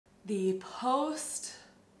the post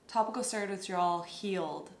topical steroid withdrawal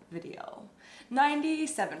healed video.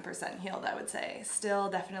 97% healed, I would say. Still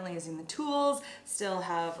definitely using the tools, still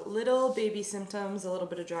have little baby symptoms, a little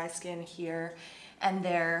bit of dry skin here and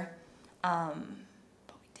there, but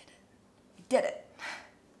we did it. We did it.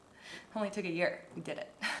 Only took a year. We did it.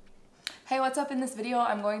 Hey, what's up? In this video,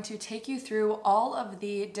 I'm going to take you through all of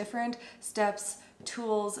the different steps,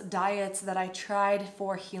 tools, diets that I tried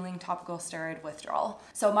for healing topical steroid withdrawal.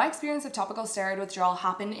 So my experience of topical steroid withdrawal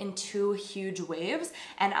happened in two huge waves,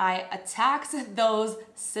 and I attacked those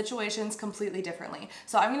situations completely differently.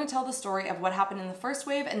 So I'm going to tell the story of what happened in the first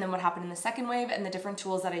wave and then what happened in the second wave and the different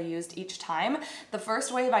tools that I used each time. The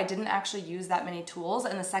first wave, I didn't actually use that many tools,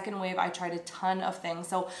 and the second wave, I tried a ton of things.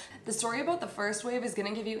 So the story about the first wave is going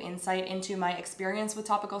to give you insight into my experience with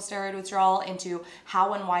topical steroid withdrawal, into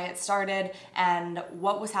how and why it started, and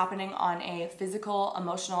what was happening on a physical,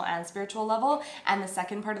 emotional, and spiritual level. And the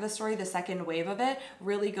second part of the story, the second wave of it,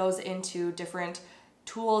 really goes into different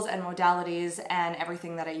tools and modalities and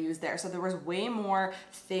everything that I used there. So there was way more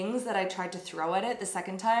things that I tried to throw at it the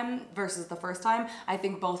second time versus the first time. I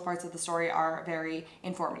think both parts of the story are very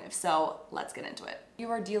informative. So let's get into it. You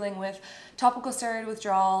are dealing with topical steroid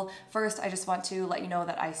withdrawal. First, I just want to let you know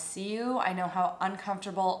that I see you. I know how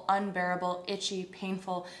uncomfortable, unbearable, itchy,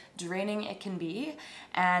 painful, draining it can be,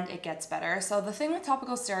 and it gets better. So the thing with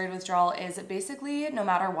topical steroid withdrawal is basically no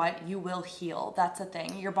matter what, you will heal. That's the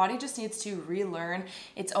thing. Your body just needs to relearn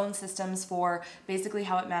its own systems for basically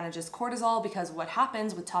how it manages cortisol, because what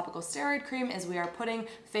happens with topical steroid cream is we are putting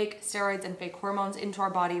fake steroids and fake hormones into our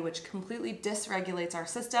body, which completely dysregulates our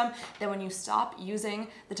system. Then when you stop using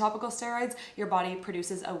the topical steroids, your body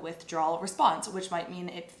produces a withdrawal response, which might mean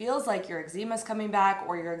it feels like your eczema is coming back,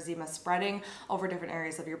 or your eczema is spreading over different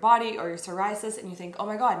areas of your body, or your psoriasis, and you think, oh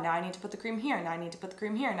my God, now I need to put the cream here, now I need to put the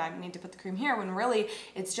cream here, now I need to put the cream here, when really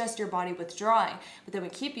it's just your body withdrawing. But then we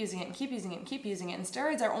keep using it and keep using it and keep using it, and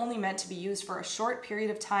steroids are only meant to be used for a short period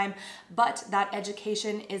of time, but that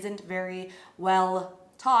education isn't very well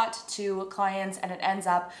taught to clients, and it ends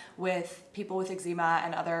up with people with eczema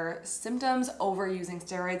and other symptoms overusing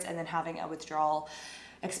steroids and then having a withdrawal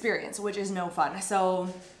experience, which is no fun. So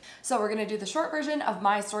we're gonna do the short version of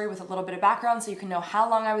my story with a little bit of background so you can know how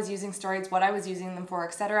long I was using steroids, what I was using them for,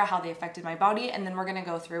 etc., how they affected my body, and then we're gonna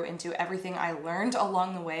go through into everything I learned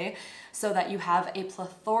along the way so that you have a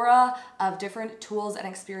plethora of different tools and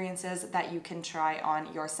experiences that you can try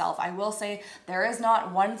on yourself. I will say there is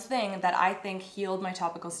not one thing that I think healed my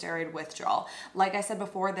topical steroid withdrawal. Like I said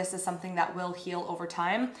before, this is something that will heal over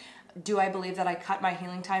time. Do I believe that I cut my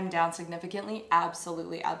healing time down significantly?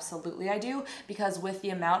 Absolutely, absolutely I do, because with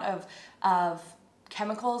the amount of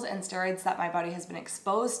chemicals and steroids that my body has been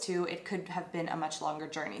exposed to, it could have been a much longer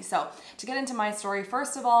journey. So to get into my story,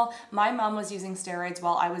 first of all, my mom was using steroids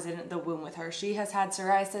while I was in the womb with her. She has had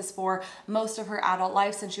psoriasis for most of her adult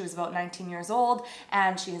life since she was about 19 years old,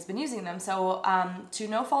 and she has been using them. So to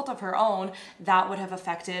no fault of her own, that would have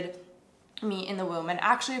affected me in the womb. And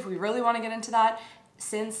actually, if we really want to get into that,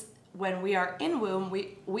 since when we are in womb,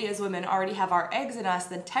 we as women already have our eggs in us,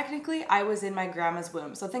 then technically I was in my grandma's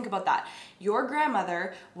womb. So think about that. Your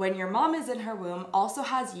grandmother, when your mom is in her womb, also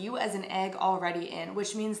has you as an egg already in,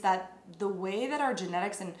 which means that the way that our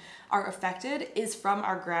genetics are affected is from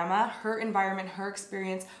our grandma, her environment, her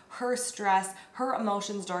experience, her stress, her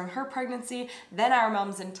emotions during her pregnancy, then our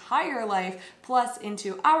mom's entire life, plus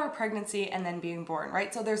into our pregnancy and then being born,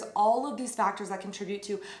 right? So there's all of these factors that contribute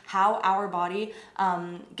to how our body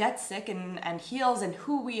gets sick and heals, and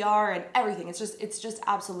who we are and everything. It's just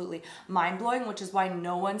absolutely mind-blowing, which is why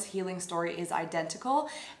no one's healing story is identical.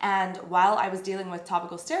 And while I was dealing with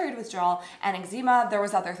topical steroid withdrawal and eczema, there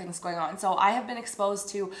was other things going on. So I have been exposed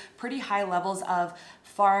to pretty high levels of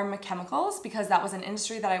farm chemicals because that was an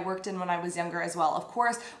industry that I worked in when I was younger as well. Of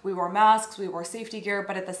course, we wore masks, we wore safety gear,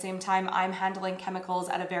 but at the same time, I'm handling chemicals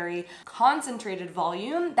at a very concentrated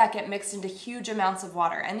volume that get mixed into huge amounts of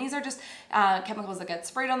water. And these are just chemicals that get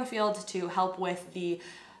sprayed on the field to help with the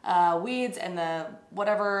weeds and the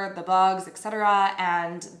bugs, etc.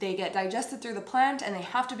 And they get digested through the plant, and they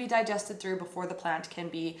have to be digested through before the plant can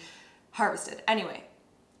be harvested. Anyway,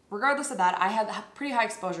 regardless of that, I had pretty high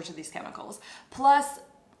exposure to these chemicals. Plus,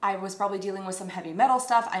 I was probably dealing with some heavy metal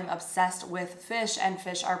stuff. I'm obsessed with fish, and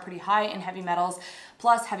fish are pretty high in heavy metals.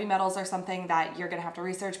 Plus, heavy metals are something that you're gonna have to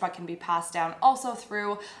research, but can be passed down also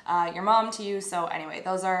through your mom to you. So anyway,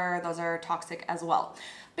 those are toxic as well.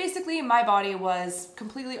 Basically, my body was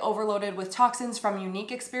completely overloaded with toxins from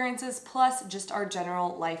unique experiences, plus just our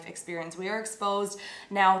general life experience. We are exposed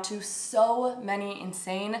now to so many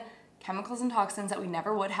insane chemicals and toxins that we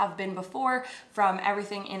never would have been before, from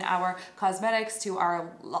everything in our cosmetics to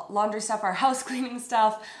our laundry stuff, our house cleaning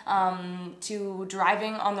stuff, to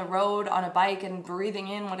driving on the road on a bike and breathing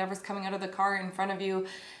in whatever's coming out of the car in front of you.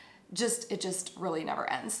 It just really never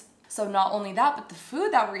ends. So not only that, but the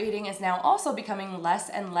food that we're eating is now also becoming less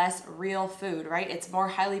and less real food, right? It's more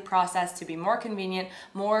highly processed to be more convenient,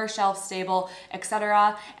 more shelf stable,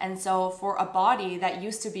 etc. And so for a body that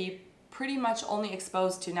used to be pretty much only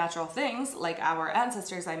exposed to natural things, like our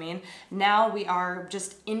ancestors, now we are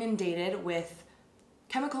just inundated with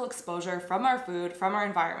chemical exposure from our food, from our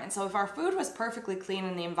environment. So if our food was perfectly clean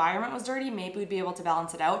and the environment was dirty, maybe we'd be able to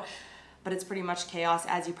balance it out, but it's pretty much chaos,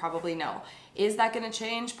 as you probably know. Is that gonna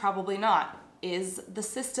change? Probably not. Is the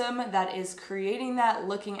system that is creating that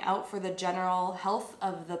looking out for the general health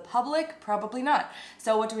of the public? Probably not.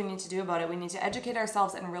 So what do we need to do about it? We need to educate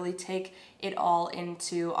ourselves and really take it all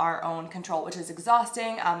into our own control, which is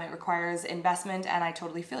exhausting. It requires investment, and I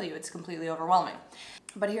totally feel you. It's completely overwhelming.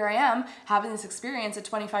 But here I am having this experience at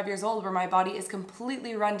 25 years old where my body is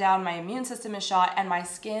completely run down, my immune system is shot, and my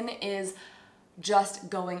skin is just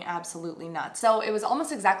going absolutely nuts. So it was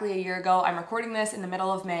almost exactly a year ago. I'm recording this in the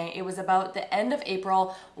middle of May. It was about the end of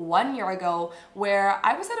April, 1 year ago, where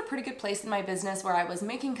I was at a pretty good place in my business where I was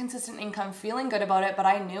making consistent income, feeling good about it, but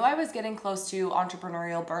I knew I was getting close to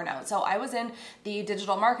entrepreneurial burnout. So I was in the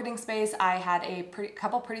digital marketing space. I had a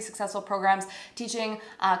couple pretty successful programs teaching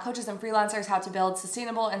coaches and freelancers how to build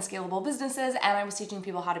sustainable and scalable businesses, and I was teaching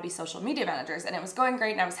people how to be social media managers, and it was going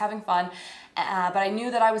great and I was having fun. But I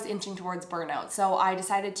knew that I was inching towards burnout. So I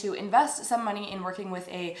decided to invest some money in working with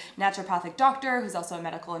a naturopathic doctor who's also a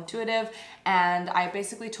medical intuitive. And I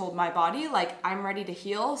basically told my body, like, I'm ready to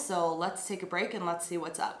heal, so let's take a break and let's see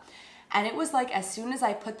what's up. And it was like, as soon as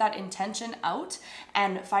I put that intention out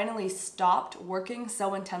and finally stopped working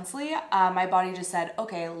so intensely, my body just said,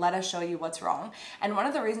 okay, let us show you what's wrong. And one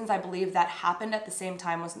of the reasons I believe that happened at the same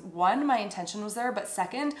time was, one, my intention was there, but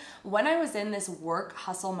second, when I was in this work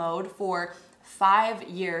hustle mode for 5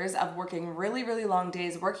 years of working really, really long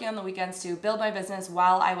days, working on the weekends to build my business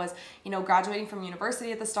while I was, graduating from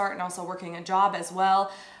university at the start and also working a job as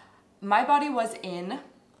well, my body was in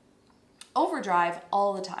overdrive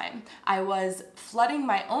all the time. I was flooding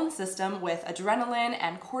my own system with adrenaline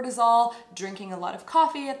and cortisol, drinking a lot of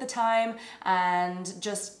coffee at the time, and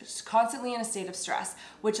just constantly in a state of stress,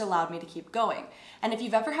 which allowed me to keep going. And if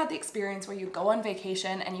you've ever had the experience where you go on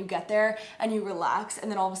vacation and you get there and you relax, and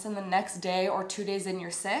then all of a sudden the next day or 2 days in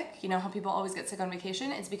you're sick, you know how people always get sick on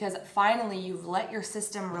vacation? It's because finally you've let your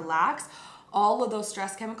system relax. All of those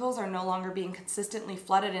stress chemicals are no longer being consistently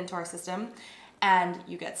flooded into our system, and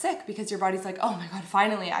you get sick because your body's like, oh my God,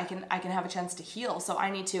 finally I can have a chance to heal. So I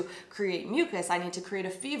need to create mucus, I need to create a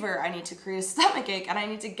fever, I need to create a stomach ache, and I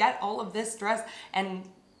need to get all of this stress and,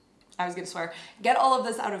 I was gonna swear, get all of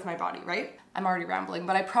this out of my body, right? I'm already rambling,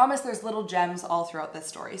 but I promise there's little gems all throughout this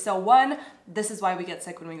story. So one, this is why we get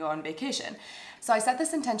sick when we go on vacation. So I set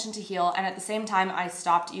this intention to heal, and at the same time, I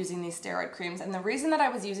stopped using these steroid creams. And the reason that I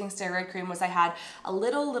was using steroid cream was I had a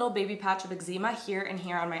little baby patch of eczema here and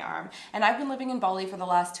here on my arm. And I've been living in Bali for the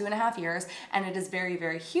last 2.5 years, and it is very,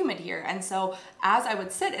 very humid here. And so as I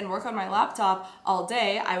would sit and work on my laptop all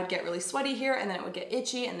day, I would get really sweaty here, and then it would get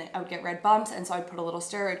itchy, and then I would get red bumps, and so I'd put a little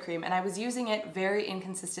steroid cream. And I was using it very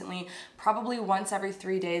inconsistently, probably once every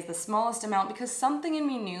 3 days, the smallest amount, because something in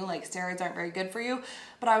me knew like steroids aren't very good for you.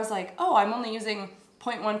 But I was like, oh, I'm only using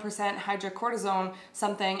 0.1% hydrocortisone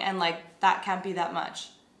something, and like that can't be that much.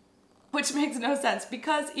 Which makes no sense,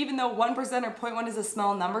 because even though 1% or 0.1 is a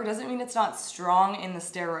small number, doesn't mean it's not strong in the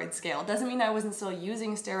steroid scale. Doesn't mean I wasn't still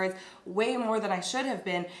using steroids way more than I should have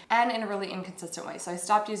been, and in a really inconsistent way. So I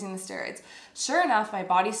stopped using the steroids. Sure enough, my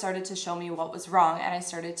body started to show me what was wrong, and I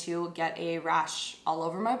started to get a rash all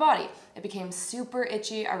over my body. It became super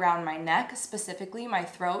itchy around my neck, specifically my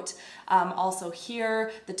throat, also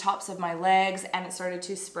here, the tops of my legs, and it started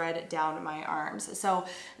to spread down my arms. So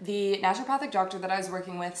the naturopathic doctor that I was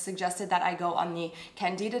working with suggested that I go on the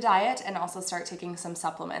Candida diet and also start taking some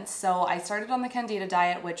supplements. So I started on the Candida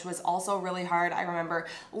diet, which was also really hard. I remember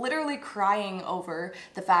literally crying over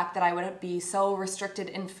the fact that I would be so restricted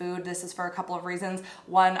in food. This is for a couple of reasons.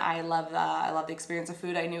 One, I love the experience of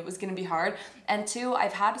food. I knew it was going to be hard. And two,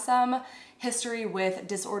 I've had some history with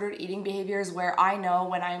disordered eating behaviors where I know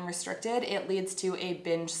when I'm restricted, it leads to a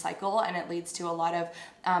binge cycle, and it leads to a lot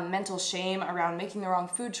of mental shame around making the wrong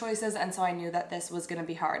food choices. And so I knew that this was going to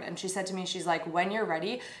be hard. And she said to me, she's like, when you're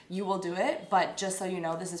ready, you will do it. But just so you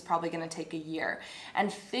know, this is probably going to take a year.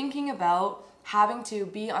 And thinking about having to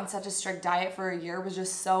be on such a strict diet for a year was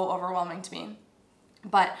just so overwhelming to me.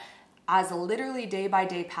 But as literally day by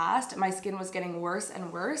day passed, my skin was getting worse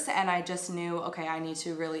and worse, and I just knew, okay, I need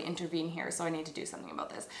to really intervene here, so I need to do something about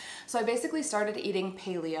this. So I basically started eating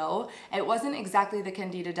paleo. It wasn't exactly the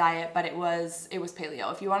Candida diet, but it was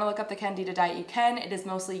paleo. If you want to look up the Candida diet, you can. It is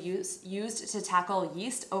mostly used to tackle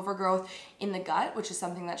yeast overgrowth in the gut, which is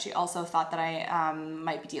something that she also thought that I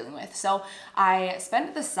might be dealing with. So I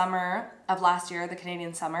spent the summer of last year, the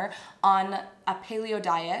Canadian summer, on a paleo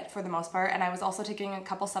diet for the most part, and I was also taking a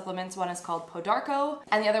couple supplements. One is called Podarco,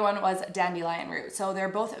 and the other one was dandelion root. So they're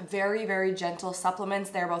both very, very gentle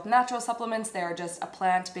supplements. They're both natural supplements. They're just a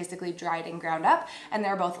plant basically dried and ground up, and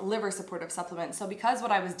they're both liver supportive supplements. So because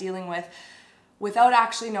what I was dealing with, without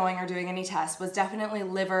actually knowing or doing any tests, was definitely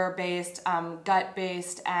liver-based,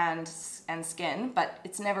 gut-based, and skin, but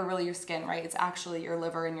it's never really your skin, right? It's actually your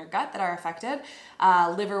liver and your gut that are affected.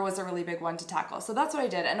 Liver was a really big one to tackle. So that's what I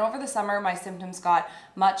did. And over the summer, my symptoms got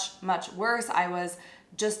much, much worse. I was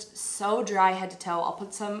just so dry head to toe. I'll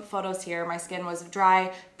put some photos here. My skin was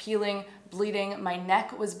dry, peeling, bleeding. My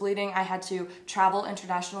neck was bleeding. I had to travel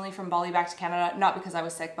internationally from Bali back to Canada, not because I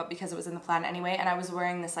was sick, but because it was in the plan anyway. And I was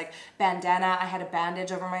wearing this like bandana. I had a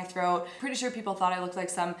bandage over my throat. Pretty sure people thought I looked like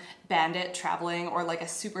some bandit traveling, or like a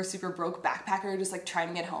super, super broke backpacker just like trying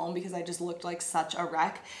to get home, because I just looked like such a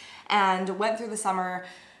wreck. And went through the summer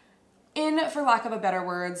in, for lack of a better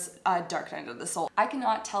words, a dark night of the soul. I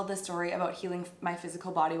cannot tell this story about healing my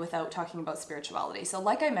physical body without talking about spirituality. So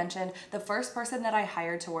like I mentioned, the first person that I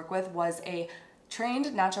hired to work with was a trained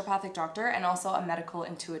naturopathic doctor and also a medical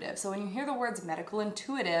intuitive. So when you hear the words medical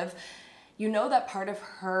intuitive, you know that part of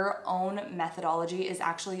her own methodology is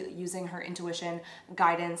actually using her intuition,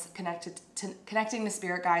 guidance, connecting to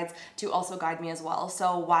spirit guides to also guide me as well.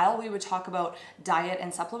 So while we would talk about diet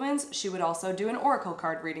and supplements, she would also do an oracle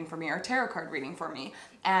card reading for me or tarot card reading for me.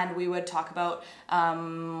 And we would talk about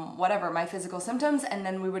whatever, my physical symptoms, and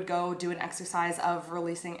then we would go do an exercise of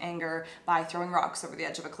releasing anger by throwing rocks over the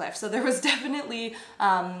edge of a cliff. So there was definitely,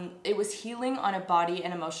 it was healing on a body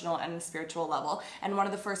and emotional and spiritual level. And one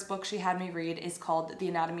of the first books she had me read is called The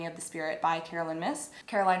Anatomy of the Spirit by Caroline Myss.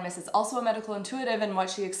 Caroline Myss is also a medical intuitive, and what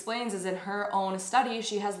she explains is in her own study,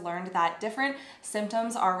 she has learned that different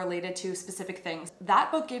symptoms are related to specific things.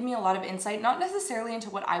 That book gave me a lot of insight, not necessarily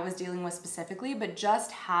into what I was dealing with specifically, but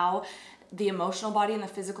just how the emotional body and the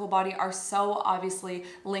physical body are so obviously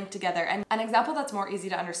linked together. And an example that's more easy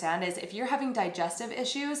to understand is if you're having digestive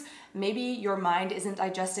issues, maybe your mind isn't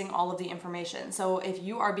digesting all of the information. So if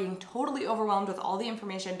you are being totally overwhelmed with all the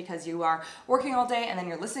information because you are working all day and then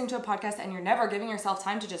you're listening to a podcast and you're never giving yourself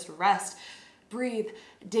time to just rest, breathe,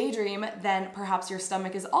 daydream, then perhaps your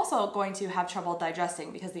stomach is also going to have trouble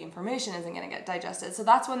digesting because the information isn't going to get digested. So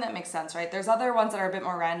that's one that makes sense, right? There's other ones that are a bit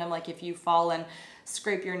more random, like if you fall and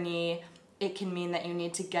scrape your knee, it can mean that you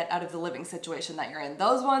need to get out of the living situation that you're in.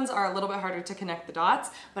 Those ones are a little bit harder to connect the dots,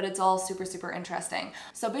 but it's all super, super interesting.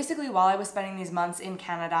 So basically, while I was spending these months in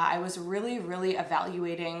Canada, I was really, really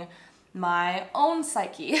evaluating my own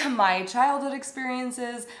psyche, my childhood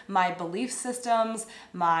experiences, my belief systems,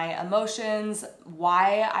 my emotions,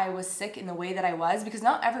 why I was sick in the way that I was, because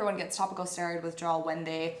not everyone gets topical steroid withdrawal when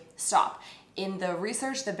they stop. In the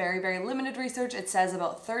research, the very, very limited research, it says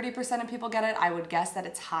about 30% of people get it. I would guess that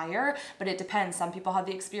it's higher, but it depends. Some people have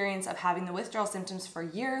the experience of having the withdrawal symptoms for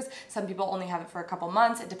years. Some people only have it for a couple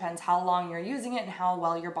months. It depends how long you're using it and how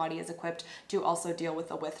well your body is equipped to also deal with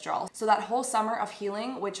the withdrawal. So that whole summer of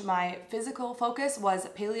healing, which my physical focus was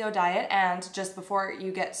paleo diet, and just before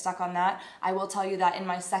you get stuck on that, I will tell you that in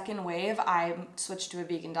my second wave, I switched to a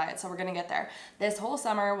vegan diet. So we're gonna get there. This whole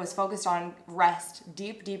summer was focused on rest,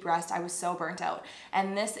 deep, deep rest. I was so burnt out.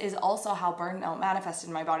 And this is also how burnout manifested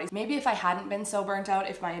in my body. Maybe if I hadn't been so burnt out,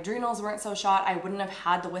 if my adrenals weren't so shot, I wouldn't have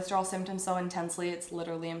had the withdrawal symptoms so intensely. It's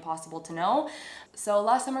literally impossible to know. So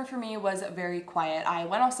last summer for me was very quiet. I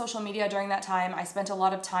went off social media during that time. I spent a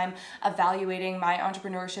lot of time evaluating my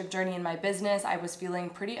entrepreneurship journey in my business. I was feeling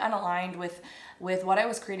pretty unaligned with what I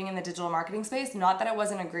was creating in the digital marketing space. Not that it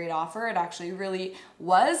wasn't a great offer, it actually really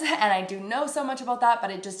was, and I do know so much about that, but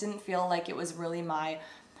it just didn't feel like it was really my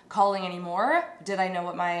calling anymore. Did I know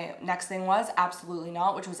what my next thing was? Absolutely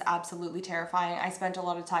not, which was absolutely terrifying. I spent a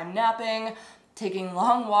lot of time napping, taking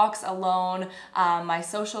long walks alone. My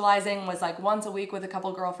socializing was like once a week with a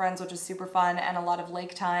couple girlfriends, which was super fun, and a lot of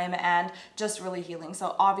lake time, and just really healing.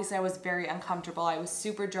 So obviously I was very uncomfortable. I was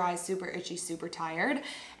super dry, super itchy, super tired,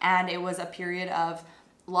 and it was a period of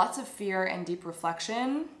lots of fear and deep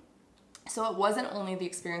reflection. So it wasn't only the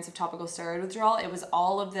experience of topical steroid withdrawal, it was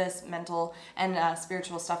all of this mental and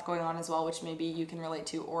spiritual stuff going on as well, which maybe you can relate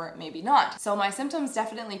to or maybe not. So my symptoms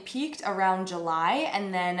definitely peaked around July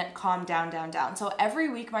and then calmed down. So every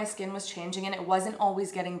week my skin was changing and it wasn't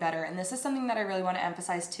always getting better. And this is something that I really want to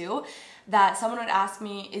emphasize too, that someone would ask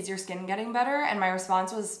me, is your skin getting better? And my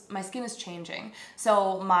response was, my skin is changing.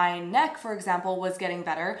 So my neck, for example, was getting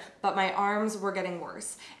better, but my arms were getting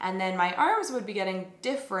worse. And then my arms would be getting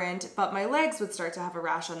different, but my legs would start to have a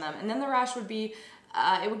rash on them. And then the rash would be,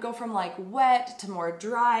 it would go from like wet to more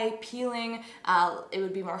dry, peeling, it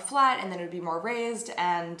would be more flat, and then it would be more raised,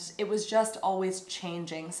 and it was just always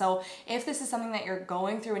changing. So if this is something that you're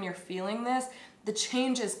going through and you're feeling this, the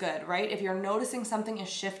change is good, right? If you're noticing something is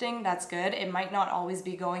shifting, that's good. It might not always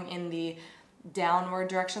be going in the downward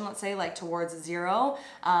direction, let's say, like towards zero,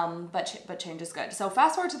 but change is good. So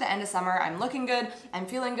fast forward to the end of summer, I'm looking good, I'm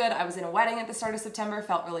feeling good. I was in a wedding at the start of September,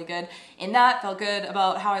 felt really good in that, felt good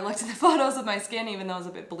about how I looked in the photos of my skin, even though it was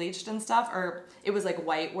a bit bleached and stuff, or it was like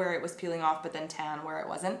white where it was peeling off, but then tan where it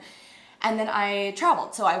wasn't. And then I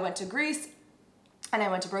traveled. So I went to Greece and I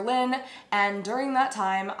went to Berlin, and during that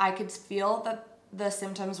time, I could feel that the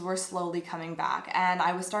symptoms were slowly coming back, and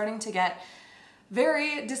I was starting to get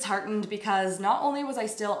very disheartened because not only was I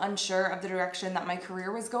still unsure of the direction that my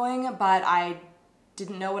career was going, but I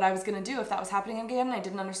didn't know what I was going to do if that was happening again, and I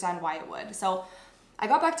didn't understand why it would. So I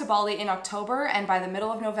got back to Bali in October, and by the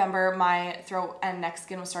middle of November, my throat and neck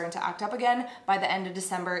skin was starting to act up again. By the end of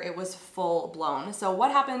December, it was full blown. So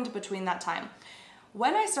what happened between that time?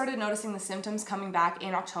 When I started noticing the symptoms coming back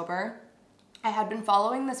in October, I had been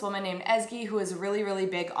following this woman named Ezgi, who is really, really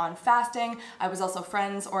big on fasting. I was also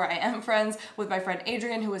friends, or I am friends, with my friend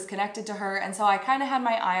Adrian, who was connected to her. And so I kind of had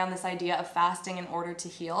my eye on this idea of fasting in order to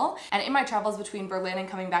heal. And in my travels between Berlin and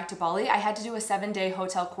coming back to Bali, I had to do a 7-day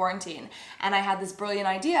hotel quarantine. And I had this brilliant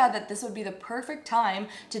idea that this would be the perfect time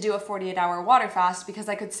to do a 48-hour water fast, because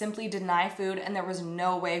I could simply deny food and there was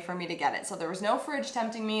no way for me to get it. So there was no fridge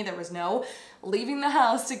tempting me. There was no leaving the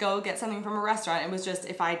house to go get something from a restaurant. It was just,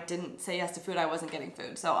 if I didn't say yes to food, I wasn't getting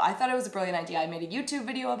food. So I thought it was a brilliant idea. I made a YouTube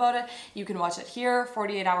video about it. You can watch it here,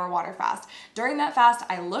 48-hour water fast. During that fast,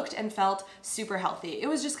 I looked and felt super healthy. It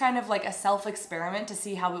was just kind of like a self-experiment to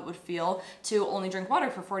see how it would feel to only drink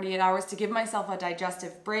water for 48 hours, to give myself a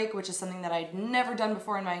digestive break, which is something that I'd never done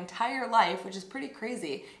before in my entire life, which is pretty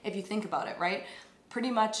crazy if you think about it, right?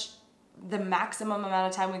 Pretty much the maximum amount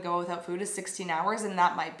of time we go without food is 16 hours, and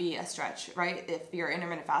that might be a stretch, right? If you're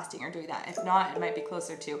intermittent fasting or doing that. If not, it might be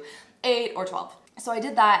closer to 8 or 12. So I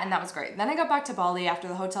did that, and that was great. Then I got back to Bali after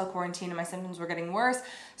the hotel quarantine and my symptoms were getting worse.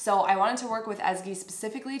 So I wanted to work with Ezgi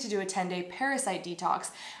specifically to do a 10-day parasite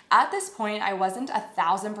detox. At this point, I wasn't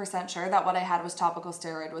 1,000% sure that what I had was topical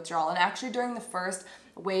steroid withdrawal. And actually during the first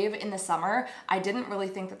wave in the summer, I didn't really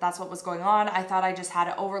think that that's what was going on. I thought I just had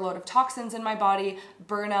an overload of toxins in my body,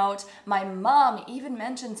 burnout. My mom even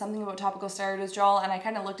mentioned something about topical steroid withdrawal, and I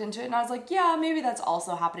kind of looked into it and I was like, yeah, maybe that's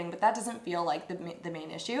also happening, but that doesn't feel like the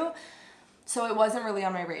main issue. So it wasn't really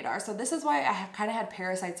on my radar. So this is why I kind of had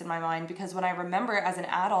parasites in my mind, because when I remember as an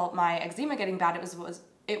adult, my eczema getting bad,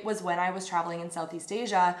 it was when I was traveling in Southeast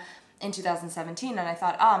Asia in 2017, and I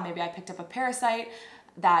thought, maybe I picked up a parasite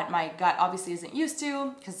that my gut obviously isn't used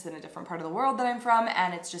to, because it's in a different part of the world that I'm from,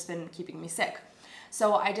 and it's just been keeping me sick.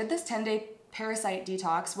 So I did this 10-day parasite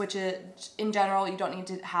detox, which is, in general, you don't need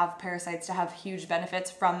to have parasites to have huge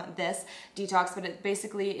benefits from this detox, but it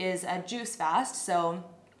basically is a juice fast. So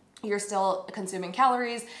you're still consuming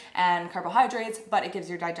calories and carbohydrates, but it gives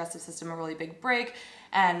your digestive system a really big break.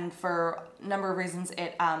 And for a number of reasons,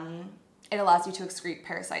 it allows you to excrete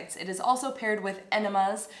parasites. It is also paired with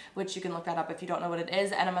enemas, which you can look that up if you don't know what it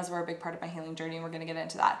is. Enemas were a big part of my healing journey, and we're gonna get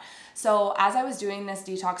into that. So as I was doing this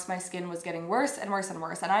detox, my skin was getting worse and worse and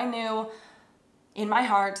worse. And I knew in my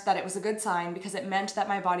heart that it was a good sign, because it meant that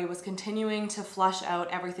my body was continuing to flush out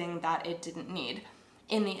everything that it didn't need.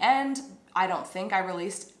 In the end, I don't think I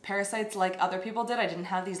released parasites like other people did. I didn't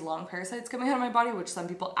have these long parasites coming out of my body, which some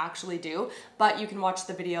people actually do, but you can watch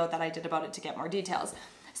the video that I did about it to get more details.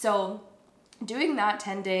 So doing that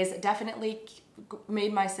 10 days definitely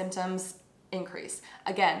made my symptoms increase.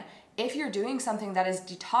 Again, if you're doing something that is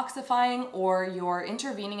detoxifying or you're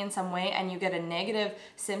intervening in some way and you get a negative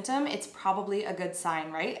symptom, it's probably a good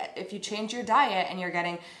sign, right? If you change your diet and you're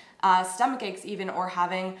getting stomach aches even, or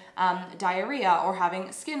having diarrhea, or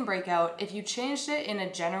having skin breakout, if you changed it in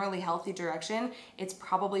a generally healthy direction, it's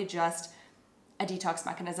probably just a detox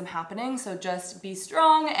mechanism happening. So just be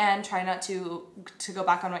strong and try not to go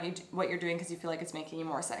back on what you're doing because you feel like it's making you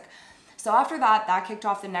more sick. So after that, that kicked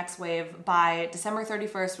off the next wave. By December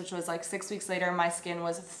 31st, which was like 6 weeks later, my skin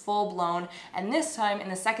was full blown. And this time in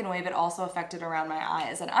the second wave, it also affected around my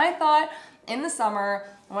eyes. And I thought in the summer,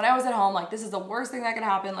 when I was at home, like this is the worst thing that could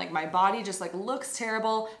happen. Like my body just like looks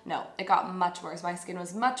terrible. No, it got much worse. My skin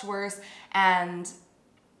was much worse. And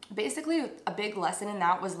basically a big lesson in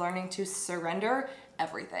that was learning to surrender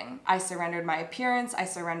everything. I surrendered my appearance. I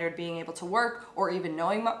surrendered being able to work or even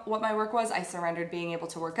knowing what my work was. I surrendered being able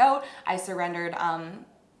to work out. I surrendered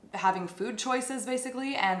having food choices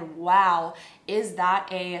basically. And wow, is that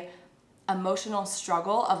a emotional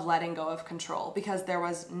struggle of letting go of control, because there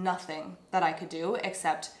was nothing that I could do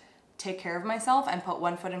except take care of myself and put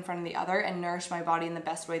one foot in front of the other and nourish my body in the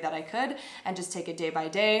best way that I could and just take it day by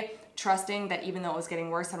day, trusting that even though it was getting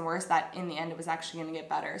worse and worse, that in the end it was actually going to get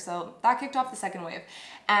better. So that kicked off the second wave.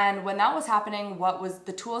 And when that was happening,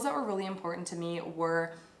 the tools that were really important to me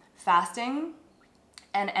were fasting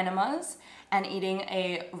and enemas and eating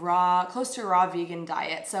a close to raw vegan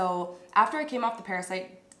diet. So after I came off the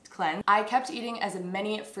parasite cleanse, I kept eating as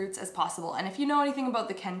many fruits as possible. And if you know anything about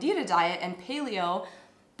the Candida diet and paleo,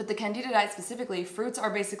 but the Candida diet specifically, fruits are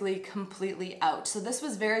basically completely out. So this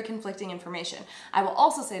was very conflicting information. I will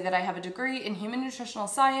also say that I have a degree in human nutritional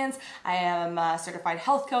science. I am a certified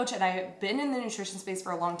health coach, and I've been in the nutrition space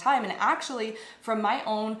for a long time. And actually, from my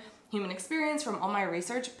own human experience, from all my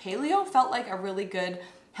research, paleo felt like a really good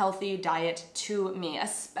healthy diet to me,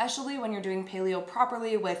 especially when you're doing paleo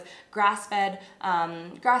properly with grass-fed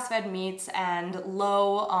meats and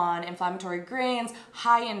low on inflammatory grains,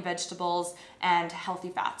 high in vegetables and healthy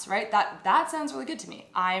fats, right? That sounds really good to me.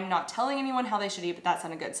 I'm not telling anyone how they should eat, but that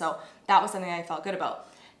sounded good. So that was something I felt good about.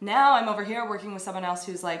 Now I'm over here working with someone else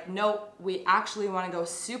who's like, nope, we actually want to go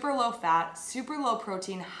super low fat, super low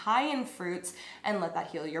protein, high in fruits, and let that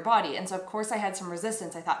heal your body. And so of course I had some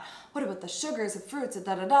resistance. I thought, what about the sugars of fruits, and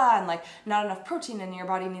and like not enough protein, and your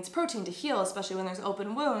body needs protein to heal, especially when there's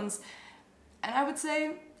open wounds. And I would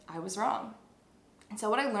say I was wrong. And so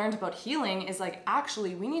what I learned about healing is like,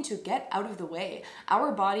 actually, we need to get out of the way.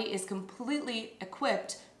 Our body is completely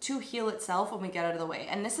equipped to heal itself when we get out of the way.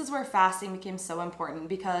 And this is where fasting became so important,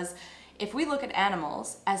 because if we look at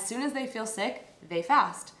animals, as soon as they feel sick, they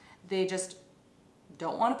fast. They just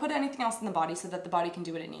don't want to put anything else in the body so that the body can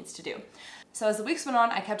do what it needs to do. So as the weeks went on,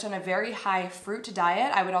 I kept on a very high fruit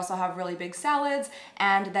diet. I would also have really big salads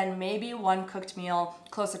and then maybe one cooked meal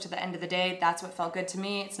closer to the end of the day. That's what felt good to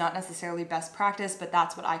me. It's not necessarily best practice, but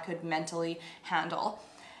that's what I could mentally handle.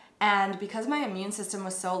 And because my immune system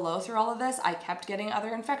was so low through all of this, I kept getting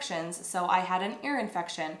other infections. So I had an ear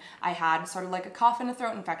infection. I had sort of like a cough and a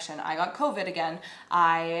throat infection. I got COVID again.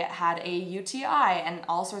 I had a UTI and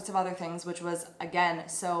all sorts of other things, which was, again,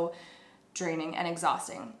 so draining and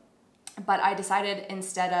exhausting. But I decided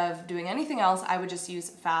instead of doing anything else, I would just use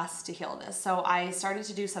fast to heal this. So I started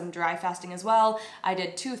to do some dry fasting as well. I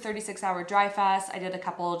did 2 36-hour dry fasts. I did a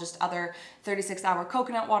couple just other 36-hour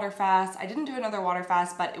coconut water fasts. I didn't do another water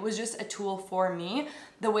fast, but it was just a tool for me.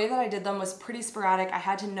 The way that I did them was pretty sporadic. I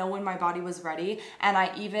had to know when my body was ready. And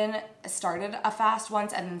I even started a fast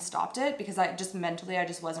once and then stopped it because I just mentally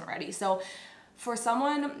wasn't ready. So for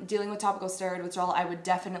someone dealing with topical steroid withdrawal, I would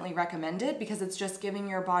definitely recommend it because it's just giving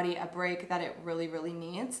your body a break that it really, really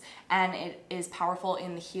needs, and it is powerful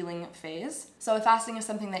in the healing phase. So if fasting is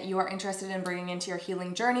something that you are interested in bringing into your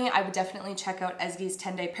healing journey, I would definitely check out Ezgi's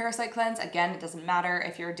 10-day parasite cleanse. Again, it doesn't matter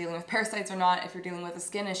if you're dealing with parasites or not. If you're dealing with a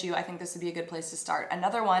skin issue, I think this would be a good place to start.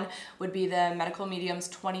 Another one would be the Medical Medium's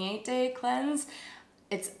 28-day cleanse.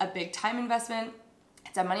 It's a big time investment.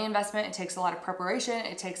 It's a money investment. It takes a lot of preparation.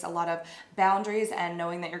 It takes a lot of boundaries and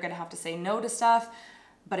knowing that you're going to have to say no to stuff.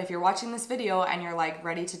 But if you're watching this video and you're like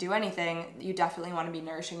ready to do anything, you definitely want to be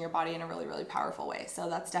nourishing your body in a really, really powerful way. So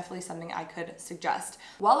that's definitely something I could suggest.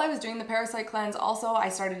 While I was doing the parasite cleanse, also I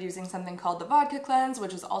started using something called the vodka cleanse,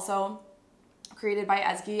 which is also created by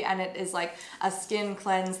Ezgi, and it is like a skin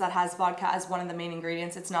cleanse that has vodka as one of the main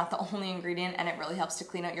ingredients. It's not the only ingredient, and it really helps to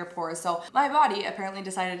clean out your pores. So my body apparently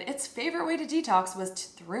decided its favorite way to detox was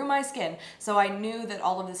through my skin. So I knew that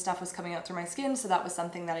all of this stuff was coming out through my skin, so that was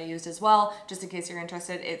something that I used as well. Just in case you're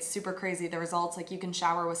interested, it's super crazy, the results. Like, you can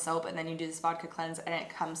shower with soap and then you do this vodka cleanse and it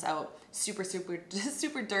comes out super,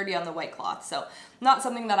 super dirty on the white cloth. So not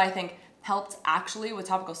something that I think helped actually with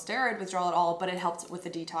topical steroid withdrawal at all, but it helped with the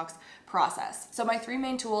detox process. So my three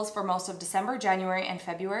main tools for most of December, January, and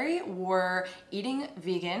February were eating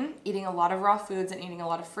vegan, eating a lot of raw foods, and eating a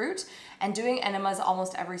lot of fruit, and doing enemas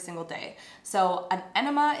almost every single day. So an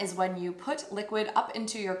enema is when you put liquid up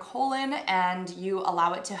into your colon and you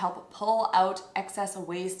allow it to help pull out excess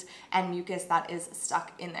waste and mucus that is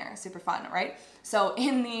stuck in there. Super fun, right? So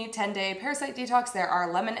in the 10-day parasite detox, there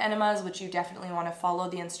are lemon enemas, which you definitely want to follow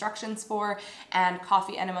the instructions for, and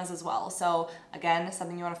coffee enemas as well. So again,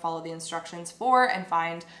 something you want to follow the instructions for and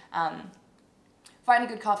find a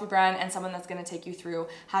good coffee brand and someone that's going to take you through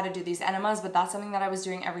how to do these enemas, but that's something that I was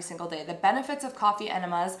doing every single day. The benefits of coffee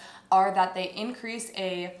enemas are that they increase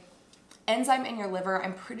a enzyme in your liver.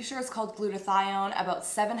 I'm pretty sure it's called glutathione, about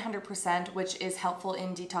 700%, which is helpful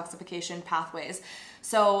in detoxification pathways.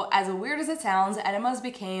 So as weird as it sounds, enemas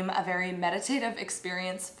became a very meditative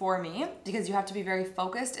experience for me because you have to be very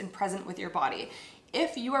focused and present with your body.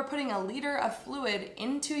 If you are putting a liter of fluid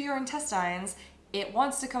into your intestines, it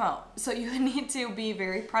wants to come out. So you need to be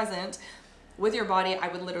very present with your body. I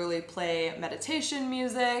would literally play meditation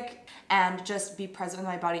music and just be present with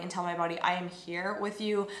my body and tell my body, I am here with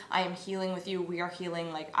you. I am healing with you. We are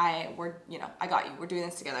healing. Like I got you. We're doing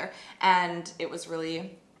this together. And it was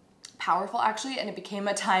really powerful actually. And it became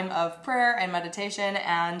a time of prayer and meditation.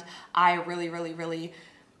 And I really, really, really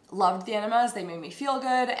loved the enemas. They made me feel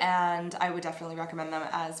good, and I would definitely recommend them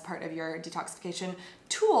as part of your detoxification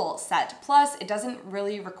tool set. Plus, it doesn't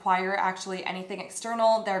really require actually anything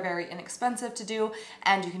external. They're very inexpensive to do,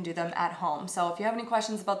 and you can do them at home. So if you have any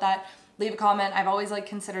questions about that, leave a comment. I've always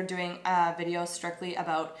considered doing a video strictly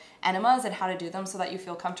about enemas and how to do them so that you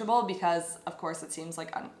feel comfortable, because of course it seems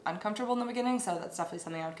like uncomfortable in the beginning, so that's definitely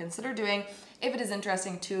something I would consider doing. If it is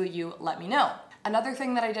interesting to you, let me know. Another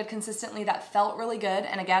thing that I did consistently that felt really good,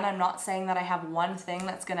 and again, I'm not saying that I have one thing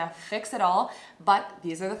that's gonna fix it all, but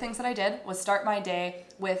these are the things that I did, was start my day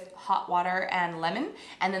with hot water and lemon.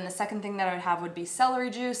 And then the second thing that I would have would be celery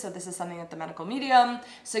juice. So this is something that the medical medium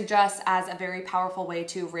suggests as a very powerful way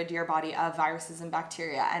to rid your body of viruses and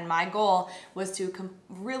bacteria. And my goal was to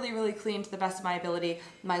really, really clean to the best of my ability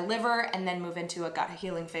my liver and then move into a gut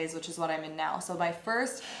healing phase, which is what I'm in now. So my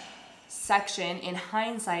first section in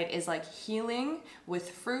hindsight is like healing with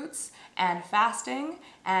fruits and fasting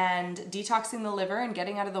and detoxing the liver and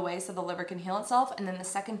getting out of the way so the liver can heal itself. And then the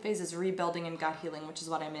second phase is rebuilding and gut healing, which is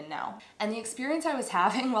what I'm in now. And the experience I was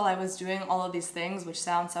having while I was doing all of these things, which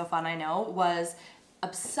sounds so fun, I know, was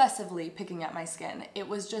obsessively picking at my skin. It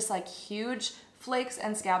was just like huge flakes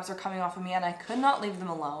and scabs were coming off of me and I could not leave them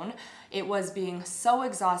alone. It was being so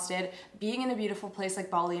exhausted, being in a beautiful place like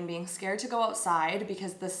Bali and being scared to go outside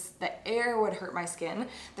because the air would hurt my skin.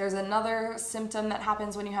 There's another symptom that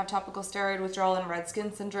happens when you have topical steroid withdrawal and red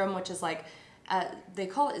skin syndrome, which is like, they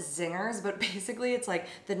call it zingers, but basically it's like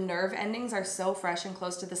the nerve endings are so fresh and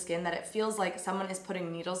close to the skin that it feels like someone is putting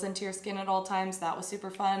needles into your skin at all times. That was super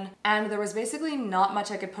fun. And there was basically not much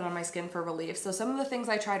I could put on my skin for relief. So some of the things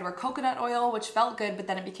I tried were coconut oil, which felt good, but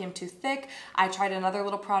then it became too thick. I tried another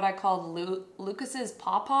little product called Lucas's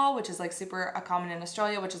Pawpaw, which is like super common in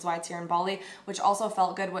Australia, which is why it's here in Bali, which also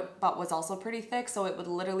felt good, but was also pretty thick. So it would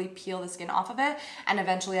literally peel the skin off of it. And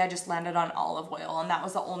eventually I just landed on olive oil. And that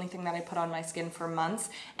was the only thing that I put on my skin for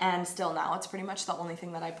months, and still now it's pretty much the only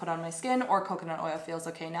thing that I put on my skin, or coconut oil feels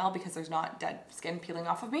okay now because there's not dead skin peeling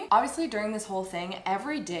off of me. Obviously during this whole thing,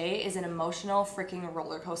 every day is an emotional freaking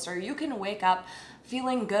roller coaster. You can wake up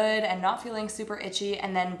feeling good and not feeling super itchy,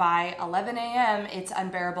 and then by 11 a.m. it's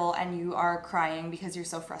unbearable and you are crying because you're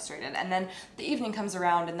so frustrated. And then the evening comes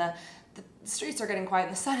around and the streets are getting quiet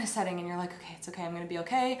and the sun is setting and you're like, okay, it's okay, I'm gonna be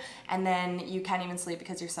okay. And then you can't even sleep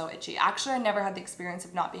because you're so itchy. Actually, I never had the experience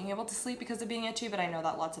of not being able to sleep because of being itchy, but I know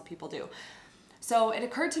that lots of people do. So it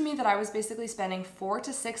occurred to me that I was basically spending 4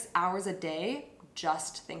 to 6 hours a day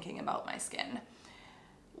just thinking about my skin.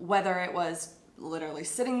 Whether it was literally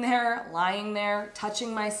sitting there, lying there,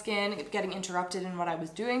 touching my skin, getting interrupted in what I was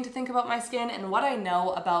doing to think about my skin. And what I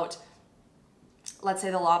know about, let's say,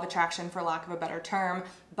 the law of attraction, for lack of a better term,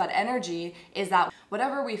 but energy, is that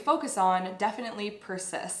whatever we focus on definitely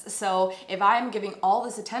persists. So if I'm giving all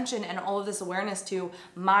this attention and all of this awareness to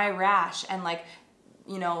my rash and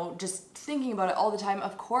just thinking about it all the time,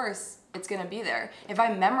 of course it's gonna be there. If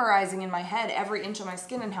I'm memorizing in my head every inch of my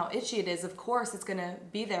skin and how itchy it is, of course it's gonna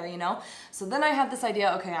be there, So then I had this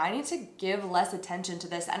idea, okay, I need to give less attention to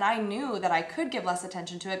this. And I knew that I could give less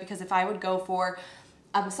attention to it because if I would go for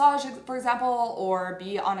a massage, for example, or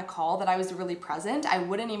be on a call that I was really present, I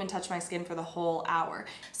wouldn't even touch my skin for the whole hour.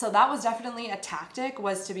 So that was definitely a tactic,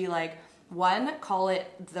 was to be like, one, call it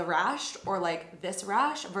the rash or like this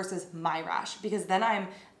rash versus my rash, because then I'm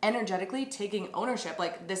energetically taking ownership.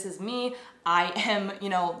 Like, this is me. I am, you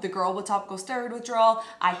know, the girl with topical steroid withdrawal.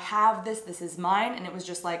 I have this. This is mine. And it was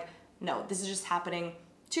just like, no, this is just happening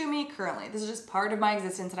to me currently. This is just part of my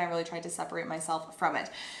existence, and I really tried to separate myself from it.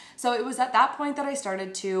 So it was at that point that I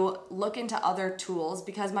started to look into other tools,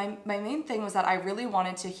 because my main thing was that I really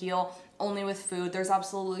wanted to heal only with food. There's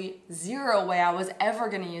absolutely zero way I was ever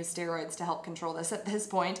going to use steroids to help control this at this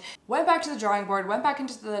point. Went back to the drawing board, went back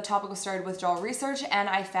into the topical steroid withdrawal research, and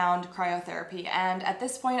I found cryotherapy. And at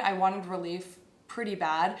this point I wanted relief pretty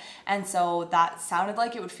bad, and so that sounded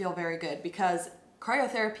like it would feel very good, because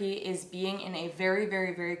cryotherapy is being in a very,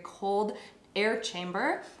 very, very cold air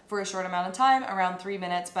chamber for a short amount of time, around 3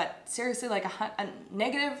 minutes, but seriously like a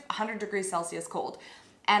negative 100 degrees Celsius cold.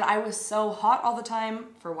 And I was so hot all the time.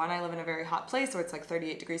 For one, I live in a very hot place, so it's like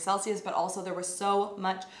 38 degrees Celsius, but also there was so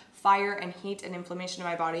much fire and heat and inflammation in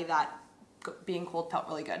my body that being cold felt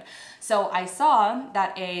really good. So I saw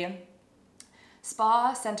that a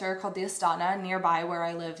spa center called the Astana nearby where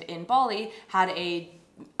I live in Bali had a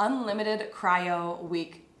unlimited cryo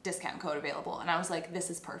week discount code available, and I was like,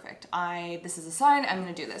 this is perfect. This is a sign, I'm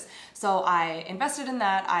gonna do this. So I invested in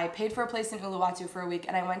that. I paid for a place in Uluwatu for a week,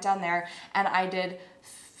 and I went down there and I did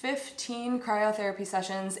 15 cryotherapy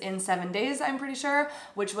sessions in 7 days, I'm pretty sure,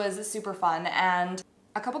 which was super fun. And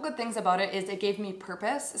a couple good things about it is it gave me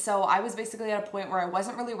purpose. So I was basically at a point where I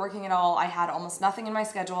wasn't really working at all. I had almost nothing in my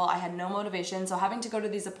schedule. I had no motivation. So having to go to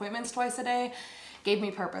these appointments twice a day gave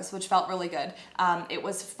me purpose, which felt really good. It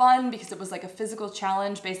was fun because it was like a physical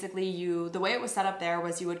challenge. Basically, the way it was set up there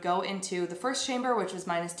was you would go into the first chamber, which was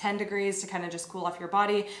minus 10 degrees to kind of just cool off your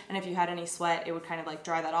body. And if you had any sweat, it would kind of like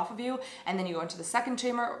dry that off of you. And then you go into the second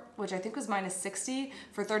chamber, which I think was minus 60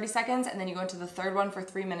 for 30 seconds. And then you go into the third one for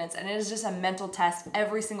 3 minutes. And it is just a mental test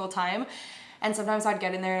every single time. And sometimes I'd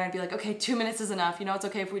get in there and I'd be like, okay, 2 minutes is enough. You know, it's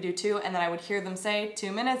okay if we do 2. And then I would hear them say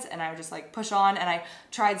 2 minutes, and I would just like push on. And I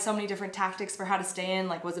tried so many different tactics for how to stay in.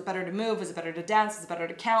 Like, was it better to move? Was it better to dance? Was it better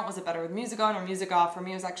to count? Was it better with music on or music off? For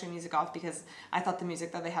me, it was actually music off, because I thought the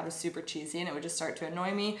music that they had was super cheesy and it would just start to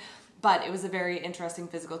annoy me. But it was a very interesting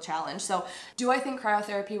physical challenge. So do I think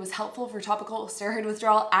cryotherapy was helpful for topical steroid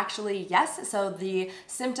withdrawal? Actually, yes. So the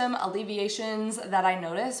symptom alleviations that I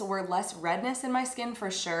noticed were less redness in my skin for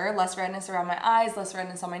sure, less redness around my eyes, less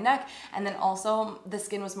redness on my neck, and then also the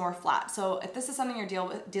skin was more flat. So if this is something you're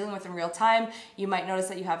dealing with in real time, you might notice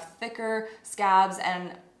that you have thicker scabs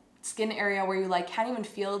and skin area where you like can't even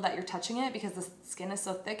feel that you're touching it because the skin is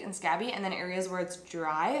so thick and scabby, and then areas where it's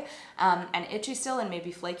dry and itchy still and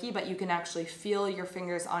maybe flaky, but you can actually feel your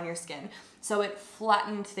fingers on your skin. So it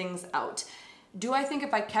flattened things out. Do I think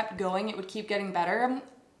if I kept going it would keep getting better?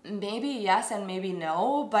 Maybe yes and maybe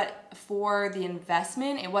no, but for the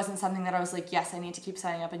investment it wasn't something that I was like, yes, I need to keep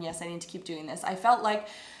signing up and yes, I need to keep doing this. I felt like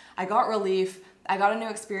I got relief, I got a new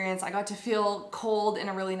experience, I got to feel cold in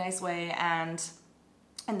a really nice way, and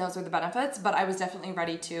those were the benefits, but I was definitely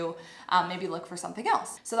ready to maybe look for something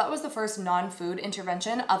else. So that was the first non-food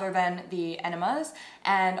intervention other than the enemas,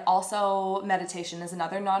 and also meditation is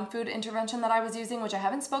another non-food intervention that I was using, which I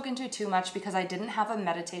haven't spoken to too much because I didn't have a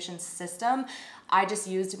meditation system. I just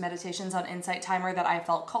used meditations on Insight Timer that I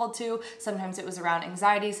felt called to. Sometimes it was around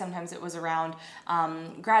anxiety, sometimes it was around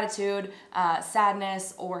gratitude,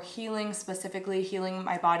 sadness, or healing, specifically healing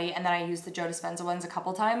my body. And then I used the Joe Dispenza ones a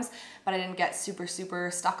couple times, but I didn't get super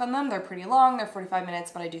stuck on them. They're pretty long, they're 45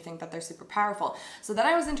 minutes, but I do think that they're super powerful. So then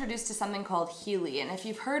I was introduced to something called Healy. And if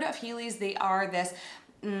you've heard of Heelys, they are this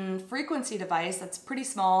frequency device that's pretty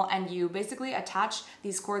small, and you basically attach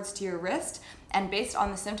these cords to your wrist, and based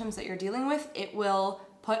on the symptoms that you're dealing with, it will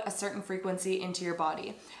put a certain frequency into your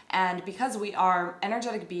body. And because we are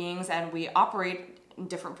energetic beings and we operate in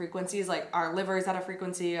different frequencies, like our liver is at a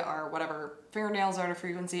frequency, our whatever fingernails are at a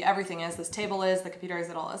frequency, everything is, this table is, the computer is,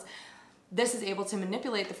 it all is. This is able to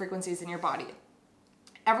manipulate the frequencies in your body.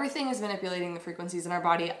 Everything is manipulating the frequencies in our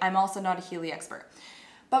body. I'm also not a Healy expert,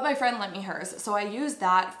 but my friend lent me hers. So I used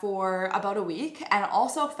that for about a week, and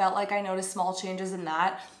also felt like I noticed small changes in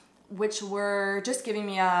that, which were just giving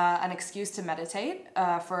me an excuse to meditate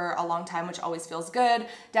for a long time, which always feels good.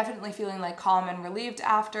 Definitely feeling like calm and relieved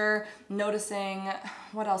after. Noticing,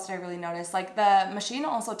 what else did I really notice? Like the machine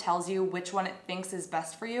also tells you which one it thinks is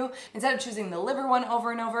best for you. Instead of choosing the liver one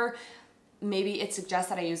over and over, maybe it suggests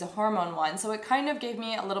that I use a hormone one. So it kind of gave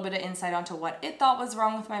me a little bit of insight onto what it thought was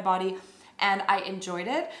wrong with my body, and I enjoyed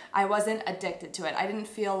it. I wasn't addicted to it. I didn't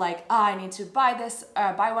feel like, I need to buy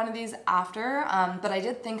one of these after, but I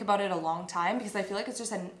did think about it a long time because I feel like it's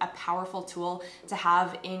just a powerful tool to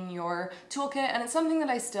have in your toolkit, and it's something that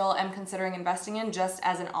I still am considering investing in just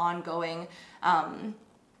as an ongoing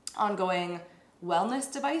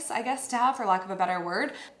wellness device, I guess, to have, for lack of a better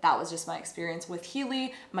word. That was just my experience with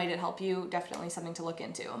Healy. Might it help you? Definitely something to look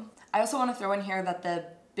into. I also want to throw in here that the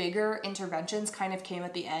bigger interventions kind of came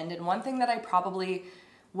at the end, and one thing that I probably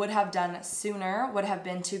would have done sooner would have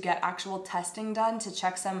been to get actual testing done to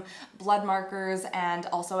check some blood markers and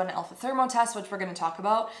also an alpha thermo test, which we're going to talk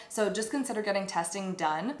about. So just consider getting testing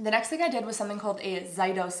done. The next thing I did was something called a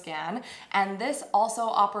cytoscan, and this also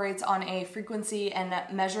operates on a frequency and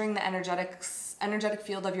measuring the energetic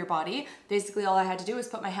field of your body. Basically, all I had to do was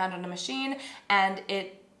put my hand on a machine and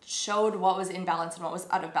it showed what was in balance and what was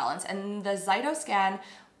out of balance. And the cytoscan,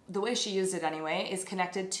 the way she used it anyway, is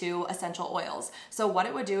connected to essential oils. So what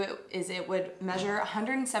it would do is it would measure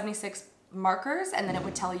 176 markers, and then it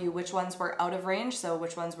would tell you which ones were out of range, so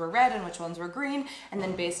which ones were red and which ones were green, and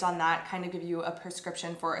then based on that kind of give you a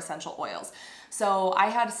prescription for essential oils. So I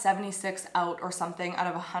had 76 out or something out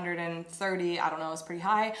of 130, I don't know, it was pretty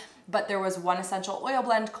high, but there was one essential oil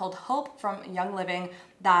blend called Hope from Young Living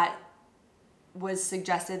that was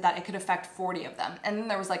suggested that it could affect 40 of them. And then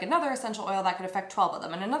there was like another essential oil that could affect 12 of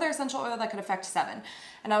them, and another essential oil that could affect 7.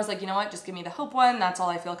 And I was like, you know what, just give me the Hope one. That's all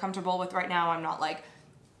I feel comfortable with right now. I'm not like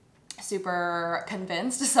super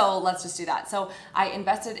convinced, so let's just do that. So I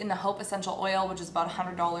invested in the Hope essential oil, which is about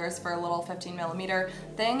 $100 for a little 15 millimeter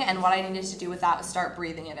thing. And what I needed to do with that was start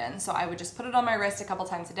breathing it in. So I would just put it on my wrist a couple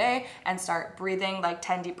times a day and start breathing like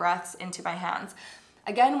 10 deep breaths into my hands.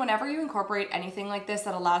 Again, whenever you incorporate anything like this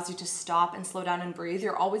that allows you to stop and slow down and breathe,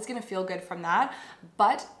 you're always gonna feel good from that.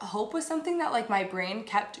 But Hope was something that like my brain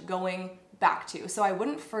kept going back to. So I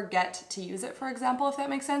wouldn't forget to use it, for example, if that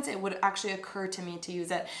makes sense. It would actually occur to me to use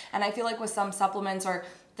it. And I feel like with some supplements or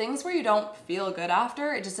things where you don't feel good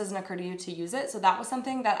after, it just doesn't occur to you to use it. So that was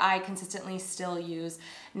something that I consistently still use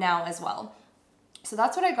now as well. So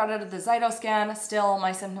that's what I got out of the cytoscan. Still,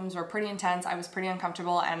 my symptoms were pretty intense. I was pretty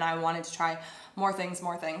uncomfortable and I wanted to try more things.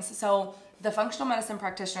 So the functional medicine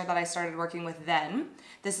practitioner that I started working with then,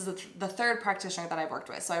 this is the third practitioner that I've worked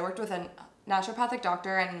with. So I worked with a naturopathic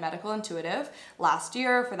doctor and medical intuitive last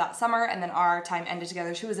year for that summer, and then our time ended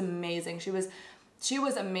together. She was amazing. She was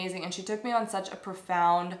amazing, and she took me on such a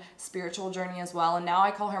profound spiritual journey as well. And now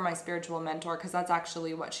I call her my spiritual mentor because that's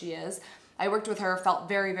actually what she is. I worked with her, felt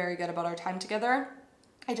very, very good about our time together.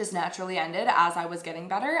 It just naturally ended as I was getting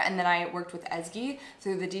better. And then I worked with Ezgi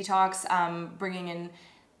through the detox, bringing in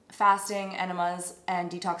fasting, enemas, and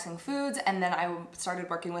detoxing foods. And then I started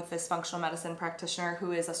working with this functional medicine practitioner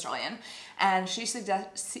who is Australian. And she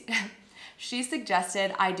suggested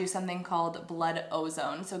I do something called blood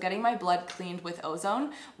ozone. So getting my blood cleaned with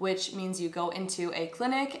ozone, which means you go into a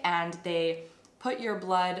clinic and they put your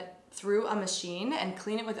blood through a machine and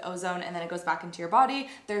clean it with ozone, and then it goes back into your body.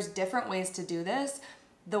 There's different ways to do this.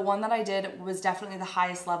 The one that I did was definitely the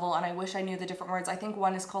highest level, and I wish I knew the different words. I think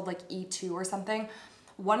one is called like E2 or something.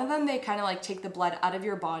 One of them, they kind of like take the blood out of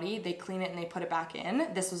your body, they clean it and they put it back in.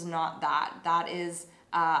 This was not that. That is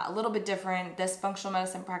a little bit different. This functional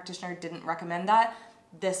medicine practitioner didn't recommend that.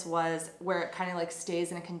 This was where it kind of like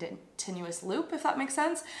stays in a continuous loop, if that makes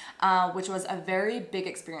sense, which was a very big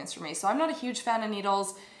experience for me. So I'm not a huge fan of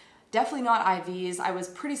needles. Definitely not IVs. I was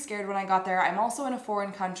pretty scared when I got there. I'm also in a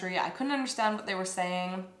foreign country. I couldn't understand what they were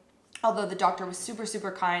saying. Although the doctor was super, super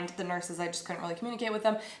kind. The nurses, I just couldn't really communicate with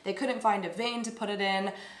them. They couldn't find a vein to put it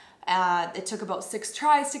in. It took about 6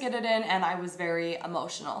 tries to get it in, and I was very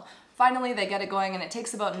emotional. Finally, they get it going, and it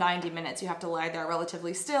takes about 90 minutes. You have to lie there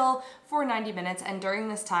relatively still for 90 minutes, and during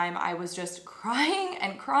this time, I was just crying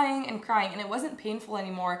and crying and crying, and it wasn't painful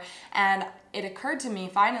anymore. And it occurred to me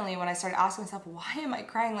finally when I started asking myself, why am I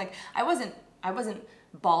crying? Like, I wasn't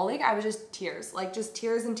bawling, I was just tears, like just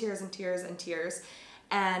tears and tears and tears and tears.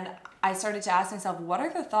 And I started to ask myself, what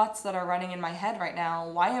are the thoughts that are running in my head right now?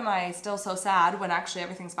 Why am I still so sad when actually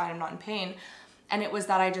everything's fine, I'm not in pain? And it was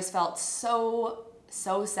that I just felt so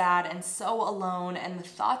sad and so alone, and the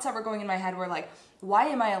thoughts that were going in my head were like, why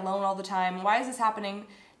am I alone all the time? Why is this happening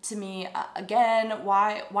to me again?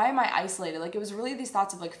 Why am I isolated? Like, it was really these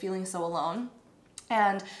thoughts of like feeling so alone.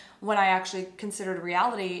 And when I actually considered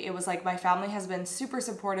reality, it was like my family has been super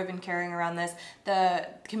supportive in carrying around this. The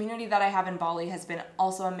community that I have in Bali has been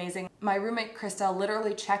also amazing. My roommate Krista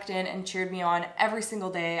literally checked in and cheered me on every single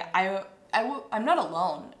day. I'm not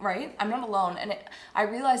alone, right? I'm not alone. And I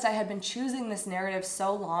realized I had been choosing this narrative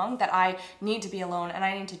so long that I need to be alone and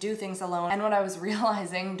I need to do things alone. And what I was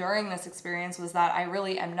realizing during this experience was that I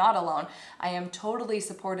really am not alone. I am totally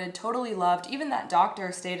supported, totally loved. Even that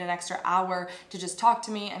doctor stayed an extra hour to just talk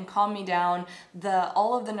to me and calm me down.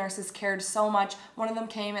 All of the nurses cared so much. One of them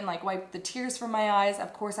came and like wiped the tears from my eyes.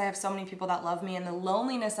 Of course, I have so many people that love me, and the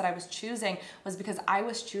loneliness that I was choosing was because I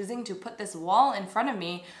was choosing to put this wall in front of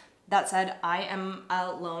me that said, I am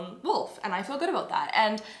a lone wolf and I feel good about that.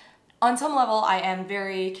 And on some level, I am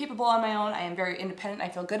very capable on my own. I am very independent. I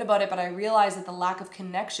feel good about it, but I realized that the lack of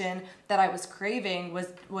connection that I was craving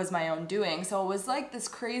was my own doing. So it was like this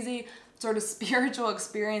crazy sort of spiritual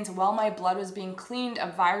experience while my blood was being cleaned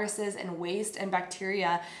of viruses and waste and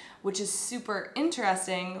bacteria, which is super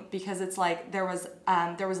interesting because it's like there was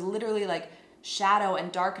literally like shadow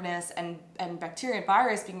and darkness and bacteria and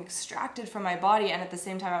virus being extracted from my body, and at the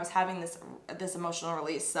same time I was having this emotional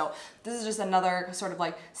release. So this is just another sort of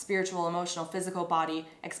like spiritual, emotional, physical body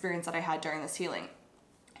experience that I had during this healing.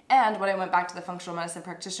 And when I went back to the functional medicine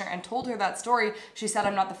practitioner and told her that story, she said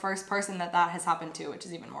I'm not the first person that has happened to, which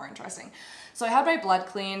is even more interesting. So I had my blood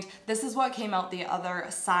cleaned. This is what came out the other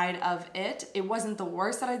side of it. It wasn't the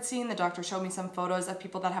worst that I'd seen. The doctor showed me some photos of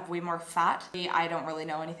people that have way more fat. I don't really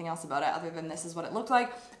know anything else about it other than this is what it looked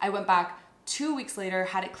like. I went back 2 weeks later,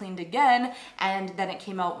 had it cleaned again, and then it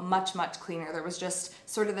came out much, much cleaner. There was just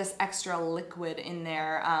sort of this extra liquid in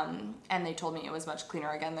there, and they told me it was much cleaner.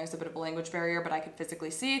 Again, there's a bit of a language barrier, but I could physically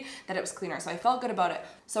see that it was cleaner, so I felt good about it.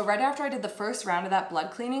 So right after I did the first round of that blood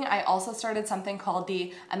cleaning, I also started something called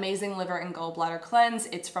the Amazing Liver and Gallbladder Cleanse.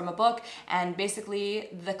 It's from a book, and basically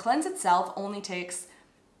the cleanse itself only takes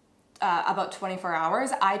about 24 hours.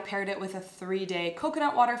 I paired it with a 3-day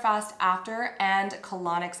coconut water fast after and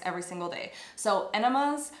colonics every single day. So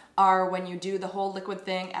enemas are when you do the whole liquid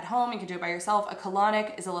thing at home. You can do it by yourself. A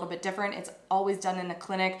colonic is a little bit different. It's always done in a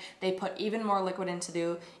clinic. They put even more liquid into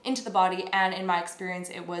the body, and in my experience,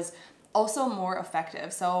 it was also more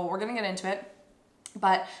effective. So we're gonna get into it.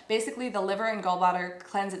 But basically the liver and gallbladder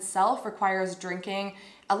cleanse itself requires drinking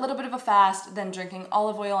a little bit of a fast, then drinking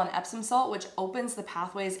olive oil and Epsom salt, which opens the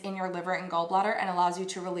pathways in your liver and gallbladder and allows you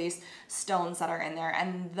to release stones that are in there.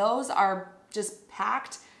 And those are just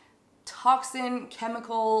packed toxin,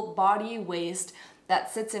 chemical, body waste that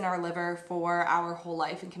sits in our liver for our whole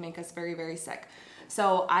life and can make us very, very sick.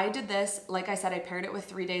 So I did this, like I said, I paired it with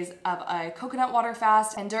 3 days of a coconut water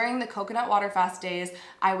fast. And during the coconut water fast days,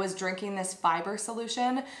 I was drinking this fiber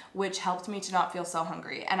solution, which helped me to not feel so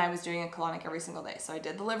hungry. And I was doing a colonic every single day. So I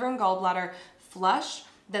did the liver and gallbladder flush.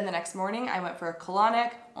 Then the next morning I went for a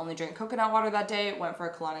colonic, only drank coconut water that day, went for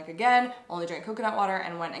a colonic again, only drank coconut water,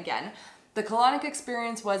 and went again. The colonic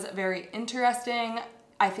experience was very interesting.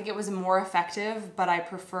 I think it was more effective, but I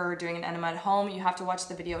prefer doing an enema at home. You have to watch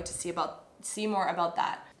the video to see more about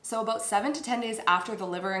that. So about 7 to 10 days after the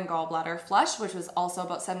liver and gallbladder flush, which was also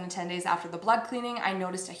about 7 to 10 days after the blood cleaning, I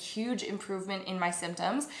noticed a huge improvement in my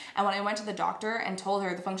symptoms. And when I went to the doctor and told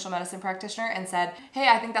her, the functional medicine practitioner, and said, hey,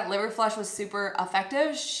 I think that liver flush was super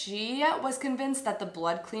effective, she was convinced that the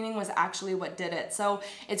blood cleaning was actually what did it. So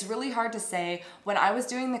it's really hard to say. When I was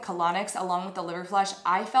doing the colonics along with the liver flush,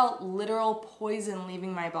 I felt literal poison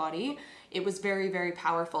leaving my body. It was very, very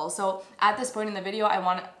powerful. So at this point in the video, I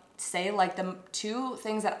want to say like the 2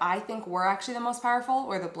 things that I think were actually the most powerful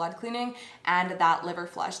were the blood cleaning and that liver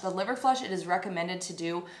flush. The liver flush, it is recommended to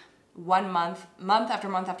do 1 month after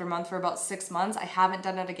month after month for about 6 months. I haven't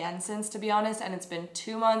done it again since, to be honest, and it's been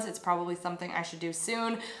 2 months. It's probably something I should do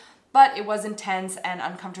soon. But it was intense and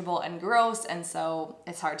uncomfortable and gross, and so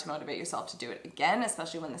it's hard to motivate yourself to do it again,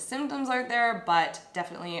 especially when the symptoms aren't there, but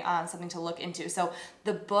definitely something to look into. So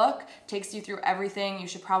the book takes you through everything. You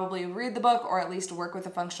should probably read the book or at least work with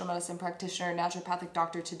a functional medicine practitioner, naturopathic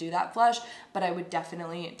doctor to do that flush, but I would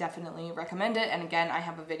definitely recommend it. And again, I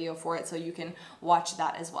have a video for it, so you can watch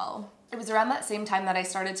that as well. It was around that same time that I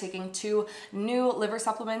started taking 2 new liver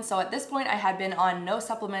supplements. So at this point I had been on no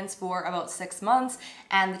supplements for about 6 months,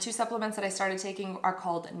 and the 2 supplements that I started taking are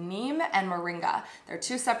called neem and moringa. They're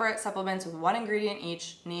 2 separate supplements with 1 ingredient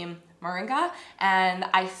each, neem, moringa, and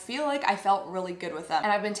I feel like I felt really good with them.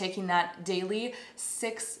 And I've been taking that daily,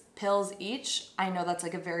 6 pills each. I know that's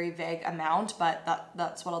like a very vague amount, but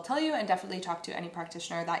that's what I'll tell you, and definitely talk to any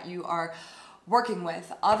practitioner that you are working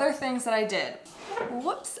with. Other things that I did.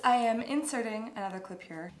 Whoops, I am inserting another clip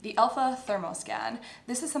here. The alpha thermoscan.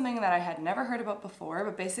 This is something that I had never heard about before,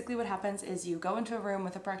 but basically what happens is you go into a room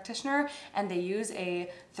with a practitioner and they use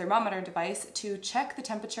a thermometer device to check the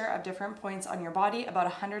temperature of different points on your body, about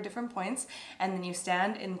 100 different points, and then you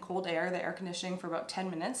stand in cold air, the air conditioning, for about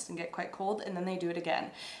 10 minutes and get quite cold, and then they do it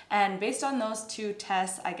again. And based on those 2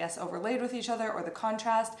 tests, I guess overlaid with each other, or the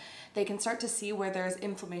contrast, they can start to see where there's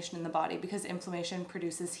inflammation in the body, because inflammation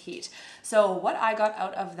produces heat. So what I got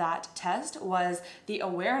out of that test was the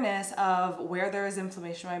awareness of where there is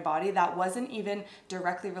inflammation in my body that wasn't even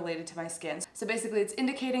directly related to my skin. So basically it's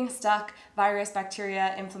indicating stuck, virus,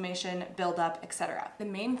 bacteria, inflammation, buildup, etc. The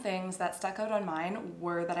main things that stuck out on mine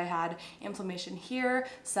were that I had inflammation here,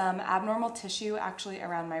 some abnormal tissue actually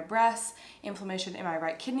around my breasts, inflammation in my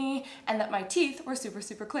right kidney, and that my teeth were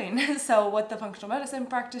super clean. So what the functional medicine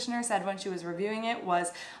practitioner said when she was reviewing it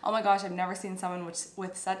was, oh my gosh, I've never seen someone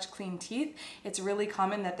with such clean teeth. It's really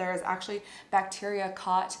common that there is actually bacteria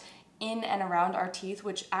caught in and around our teeth,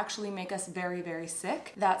 which actually make us very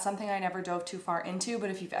sick. That's something I never dove too far into, but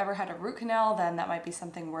if you've ever had a root canal, then that might be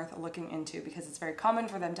something worth looking into, because it's very common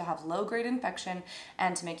for them to have low-grade infection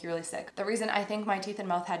and to make you really sick. The reason I think my teeth and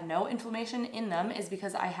mouth had no inflammation in them is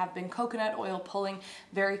because I have been coconut oil pulling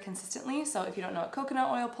very consistently. So if you don't know what coconut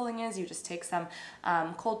oil pulling is, you just take some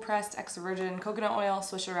cold pressed extra virgin coconut oil,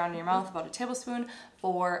 swish it around in your mouth, about a tablespoon,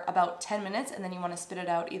 for about 10 minutes, and then you want to spit it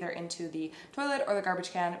out either into the toilet or the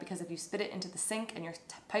garbage can, because if you spit it into the sink and your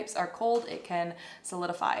pipes are cold, it can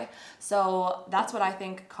solidify. So that's what I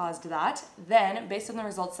think caused that. Then, based on the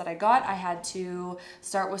results that I got, I had to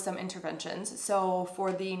start with some interventions. So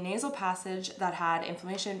for the nasal passage that had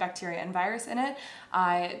inflammation, bacteria, and virus in it,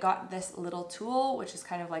 I got this little tool, which is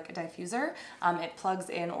kind of like a diffuser. It plugs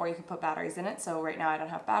in, or you can put batteries in it. So right now I don't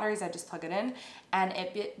have batteries, I just plug it in, and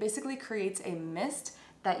it basically creates a mist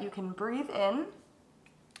that you can breathe in.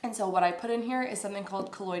 And so what I put in here is something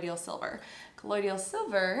called colloidal silver. Colloidal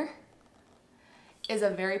silver is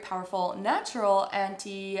a very powerful natural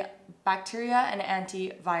antibacteria and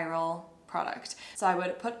antiviral product. So I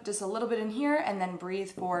would put just a little bit in here and then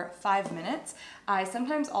breathe for 5 minutes. I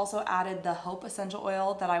sometimes also added the Hope essential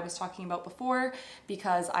oil that I was talking about before,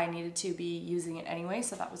 because I needed to be using it anyway,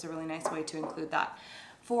 so that was a really nice way to include that.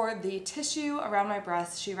 For the tissue around my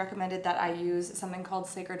breast, she recommended that I use something called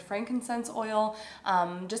sacred frankincense oil.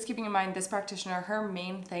 Just keeping in mind, this practitioner, her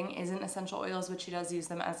main thing isn't essential oils, but she does use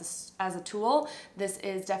them as a tool. This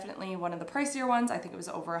is definitely one of the pricier ones. I think it was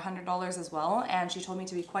over $100 as well. And she told me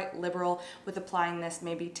to be quite liberal with applying this,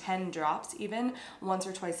 maybe 10 drops even, once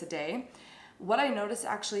or twice a day. What I noticed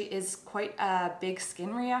actually is quite a big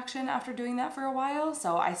skin reaction after doing that for a while.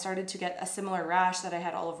 So I started to get a similar rash that I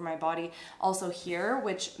had all over my body also here,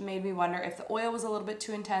 which made me wonder if the oil was a little bit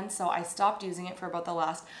too intense. So I stopped using it for about the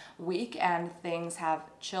last week, and things have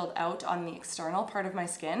chilled out on the external part of my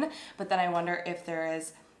skin. But then I wonder if there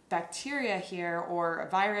is bacteria here or a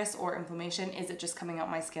virus or inflammation. Is it just coming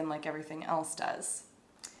out my skin like everything else does?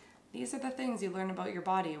 These are the things you learn about your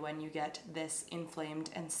body when you get this inflamed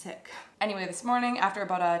and sick. Anyway, this morning, after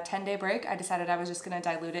about a 10-day break, I decided I was just gonna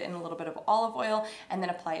dilute it in a little bit of olive oil and then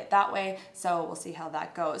apply it that way. So we'll see how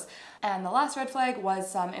that goes. And the last red flag was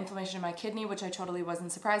some inflammation in my kidney, which I totally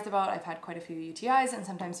wasn't surprised about. I've had quite a few UTIs, and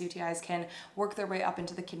sometimes UTIs can work their way up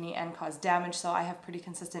into the kidney and cause damage. So I have pretty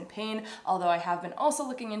consistent pain, although I have been also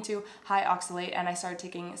looking into high oxalate, and I started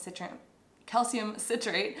taking calcium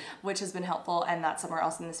citrate, which has been helpful, and that's somewhere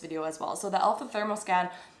else in this video as well. So the alpha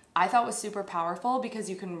thermoscan I thought was super powerful, because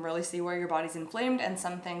you can really see where your body's inflamed, and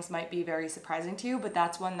some things might be very surprising to you, but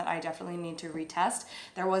that's one that I definitely need to retest.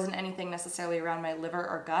 There wasn't anything necessarily around my liver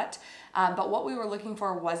or gut, but what we were looking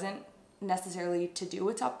for wasn't necessarily to do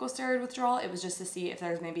with topical steroid withdrawal. It was just to see if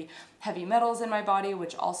there's maybe heavy metals in my body,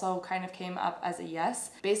 which also kind of came up as a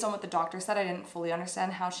yes. Based on what the doctor said, I didn't fully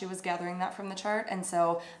understand how she was gathering that from the chart. And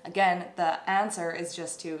so again, the answer is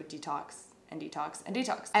just to detox and detox and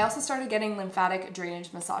detox. I also started getting lymphatic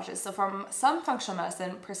drainage massages. So from some functional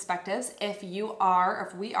medicine perspectives, if we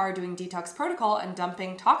are doing detox protocol and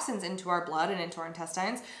dumping toxins into our blood and into our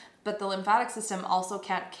intestines, but the lymphatic system also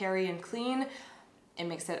can't carry and clean, it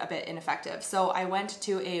makes it a bit ineffective. So I went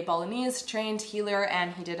to a Balinese trained healer,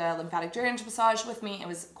 and he did a lymphatic drainage massage with me. It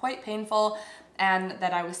was quite painful, and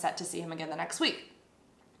then I was set to see him again the next week.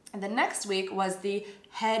 And the next week was the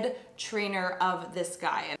head trainer of this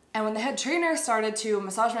guy. And when the head trainer started to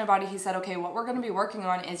massage my body, he said, okay, what we're gonna be working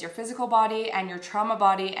on is your physical body and your trauma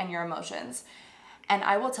body and your emotions. And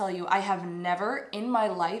I will tell you, I have never in my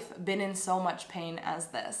life been in so much pain as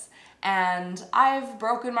this. And I've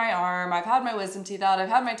broken my arm, I've had my wisdom teeth out, I've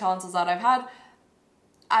had my tonsils out,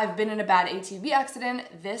 I've been in a bad ATV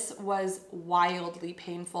accident. This was wildly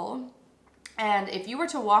painful. And if you were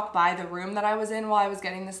to walk by the room that I was in while I was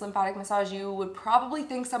getting this lymphatic massage, you would probably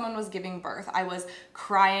think someone was giving birth. I was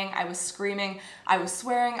crying, I was screaming, I was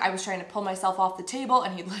swearing, I was trying to pull myself off the table,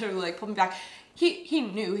 and he literally like pulled me back. He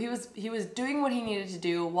knew he was doing what he needed to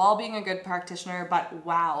do while being a good practitioner, but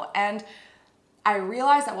wow. And I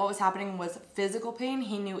realized that what was happening was physical pain.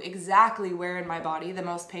 He knew exactly where in my body the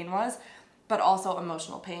most pain was, but also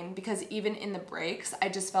emotional pain, because even in the breaks, I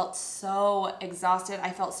just felt so exhausted. I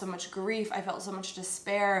felt so much grief. I felt so much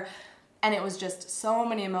despair. And it was just so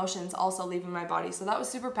many emotions also leaving my body. So that was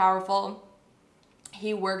super powerful.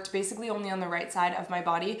 He worked basically only on the right side of my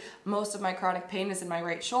body. Most of my chronic pain is in my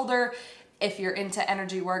right shoulder. If you're into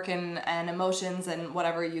energy work and emotions and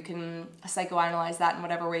whatever, you can psychoanalyze that in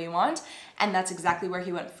whatever way you want. And that's exactly where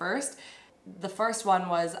he went first. The first one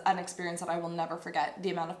was an experience that I will never forget, the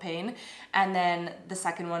amount of pain. And then the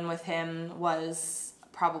second one with him was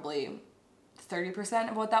probably 30%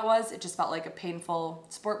 of what that was. It just felt like a painful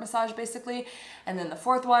sport massage basically. And then the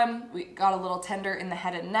fourth one, we got a little tender in the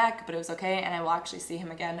head and neck, but it was okay. And I will actually see him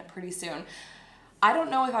again pretty soon. I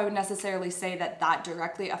don't know if I would necessarily say that that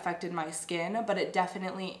directly affected my skin, but it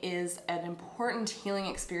definitely is an important healing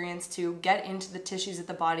experience to get into the tissues of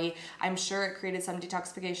the body. I'm sure it created some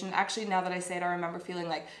detoxification. Actually, now that I say it, I remember feeling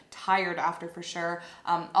like tired after for sure.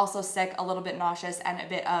 Also sick, a little bit nauseous, and a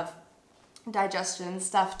bit of digestion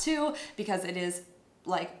stuff too, because it is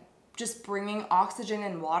like just bringing oxygen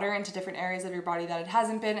and water into different areas of your body that it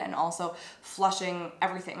hasn't been, and also flushing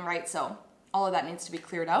everything, right? So all of that needs to be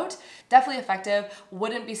cleared out. Definitely effective.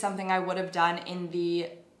 Wouldn't be something I would have done in the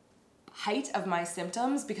height of my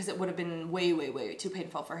symptoms, because it would have been way, way, way too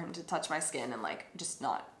painful for him to touch my skin, and like just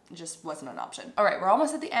wasn't an option. All right, we're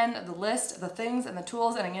almost at the end of the list, the things and the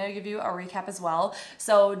tools, and I'm gonna give you a recap as well.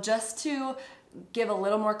 So just to give a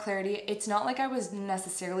little more clarity, it's not like I was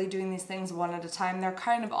necessarily doing these things one at a time. They're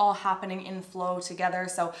kind of all happening in flow together.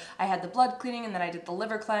 So I had the blood cleaning, and then I did the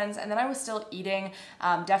liver cleanse, and then I was still eating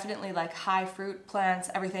definitely like high fruit plants,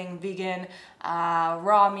 everything vegan,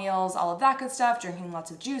 raw meals, all of that good stuff, drinking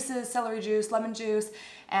lots of juices, celery juice, lemon juice,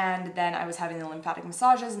 and then I was having the lymphatic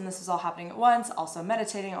massages, and this was all happening at once, also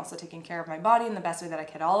meditating, also taking care of my body in the best way that I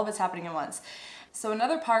could. All of it's happening at once. So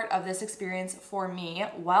another part of this experience for me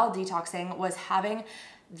while detoxing was having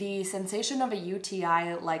the sensation of a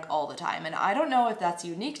UTI like all the time. And I don't know if that's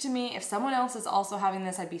unique to me. If someone else is also having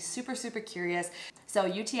this, I'd be super, super curious. So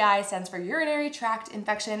UTI stands for urinary tract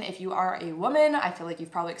infection. If you are a woman, I feel like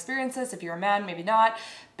you've probably experienced this. If you're a man, maybe not.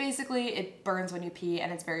 Basically, it burns when you pee,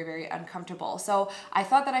 and it's very, very uncomfortable. So I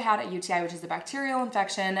thought that I had a UTI, which is a bacterial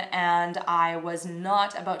infection, and I was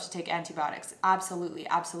not about to take antibiotics. Absolutely,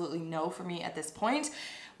 absolutely no for me at this point.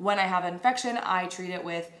 When I have an infection, I treat it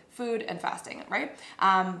with food and fasting, right?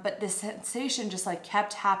 But this sensation just like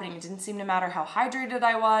kept happening. It didn't seem to matter how hydrated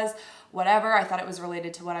I was, whatever. I thought it was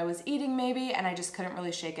related to what I was eating maybe, and I just couldn't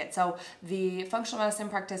really shake it. So the functional medicine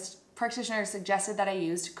practitioner suggested that I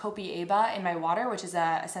used copiaba in my water, which is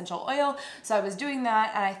an essential oil. So I was doing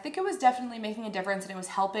that, and I think it was definitely making a difference, and it was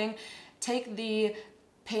helping take the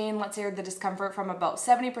pain, let's say, or the discomfort from about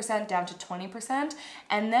 70% down to 20%.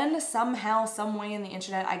 And then somehow, some way in the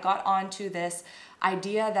internet, I got onto this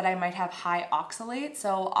idea that I might have high oxalate.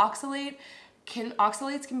 So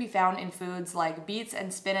oxalates can be found in foods like beets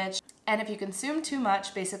and spinach. And if you consume too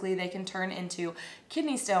much, basically they can turn into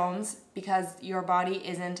kidney stones because your body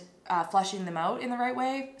isn't flushing them out in the right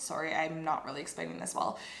way. Sorry, I'm not really explaining this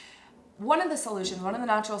well. One of the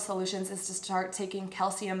natural solutions is to start taking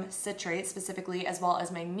calcium citrate specifically, as well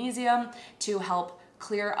as magnesium, to help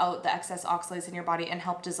clear out the excess oxalates in your body and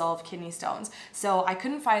help dissolve kidney stones. So I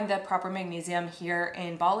couldn't find the proper magnesium here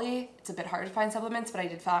in Bali. It's a bit hard to find supplements, but I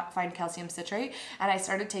did find calcium citrate, and I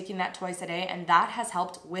started taking that twice a day, and that has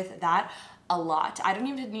helped with that a lot. I don't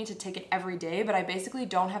even need to take it every day, but I basically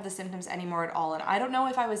don't have the symptoms anymore at all. And I don't know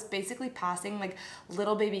if I was basically passing like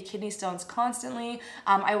little baby kidney stones constantly.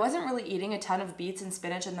 I wasn't really eating a ton of beets and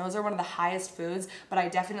spinach, and those are one of the highest foods, but I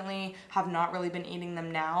definitely have not really been eating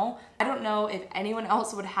them now. I don't know if anyone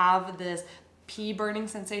else would have this pee burning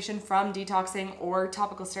sensation from detoxing or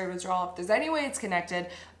topical steroid withdrawal, if there's any way it's connected,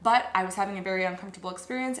 but I was having a very uncomfortable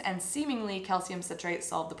experience, and seemingly calcium citrate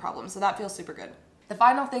solved the problem. So that feels super good. The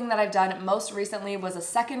final thing that I've done most recently was a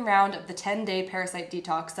second round of the 10-day parasite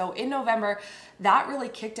detox. So in November, that really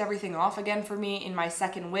kicked everything off again for me in my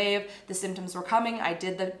second wave. The symptoms were coming. I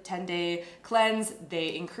did the 10-day cleanse.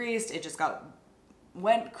 They increased. It just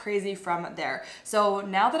went crazy from there. So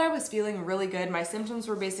now that I was feeling really good, my symptoms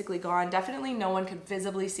were basically gone. Definitely no one could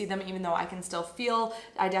visibly see them, even though I can still feel.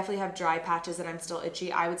 I definitely have dry patches and I'm still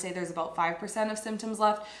itchy. I would say there's about 5% of symptoms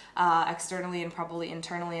left externally and probably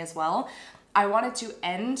internally as well. I wanted to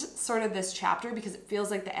end sort of this chapter because it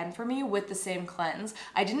feels like the end for me with the same cleanse.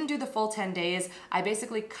 I didn't do the full 10 days. I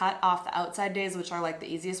basically cut off the outside days, which are like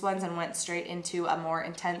the easiest ones, and went straight into a more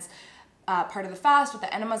intense part of the fast with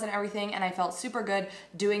the enemas and everything, and I felt super good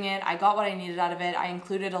doing it. I got what I needed out of it. I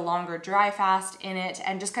included a longer dry fast in it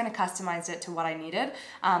and just kind of customized it to what I needed.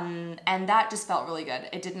 And that just felt really good.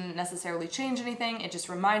 It didn't necessarily change anything. It just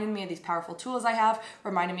reminded me of these powerful tools I have,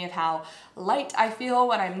 reminded me of how light I feel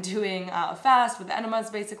when I'm doing a fast with enemas,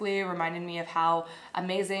 basically, reminded me of how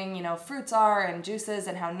amazing, you know, fruits are and juices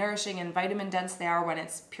and how nourishing and vitamin dense they are when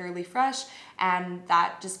it's purely fresh. And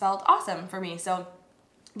that just felt awesome for me. So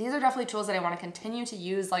these are definitely tools that I want to continue to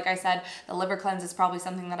use. Like I said, the liver cleanse is probably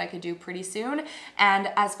something that I could do pretty soon. And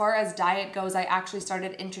as far as diet goes, I actually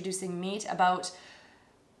started introducing meat about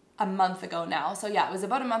a month ago now. So yeah, it was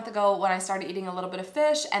about a month ago when I started eating a little bit of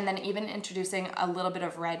fish and then even introducing a little bit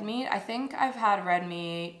of red meat. I think I've had red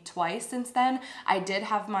meat twice since then. I did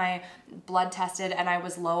have my blood tested and I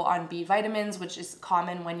was low on B vitamins, which is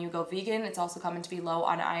common when you go vegan. It's also common to be low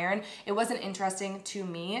on iron. It wasn't interesting to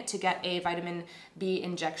me to get a vitamin B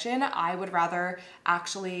injection. I would rather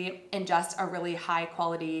actually ingest a really high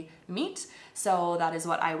quality meat. So that is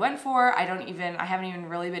what I went for. I haven't even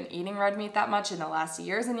really been eating red meat that much in the last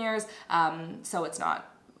years and years. So it's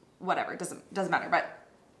not, whatever, it doesn't matter. But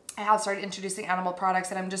I have started introducing animal products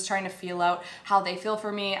and I'm just trying to feel out how they feel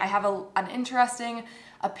for me. I have an interesting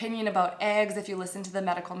opinion about eggs. If you listen to the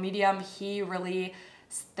medical medium, he really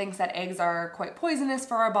thinks that eggs are quite poisonous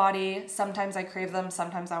for our body. Sometimes I crave them,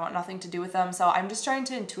 sometimes I want nothing to do with them. So I'm just trying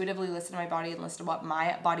to intuitively listen to my body and listen to what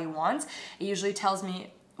my body wants. It usually tells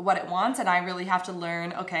me what it wants and I really have to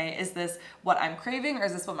learn, okay, is this what I'm craving or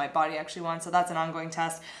is this what my body actually wants? So that's an ongoing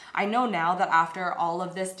test. I know now that after all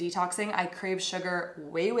of this detoxing, I crave sugar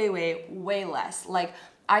way less. Like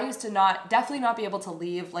I used to definitely not be able to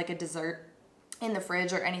leave like a dessert in the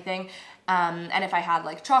fridge or anything. And if I had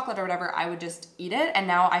like chocolate or whatever, I would just eat it. And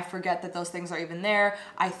now I forget that those things are even there.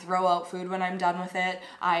 I throw out food when I'm done with it.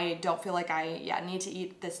 I don't feel like I need to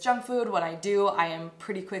eat this junk food. When I do, I am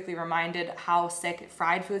pretty quickly reminded how sick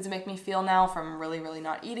fried foods make me feel now from really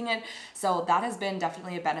not eating it. So that has been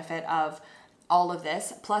definitely a benefit of all of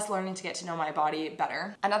this, plus learning to get to know my body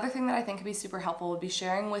better. Another thing that I think could be super helpful would be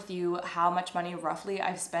sharing with you how much money roughly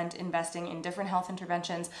I've spent investing in different health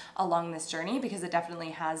interventions along this journey, because it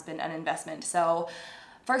definitely has been an investment. So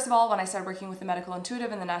first of all, when I started working with the medical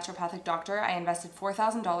intuitive and the naturopathic doctor, I invested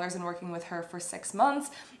 $4,000 in working with her for 6 months,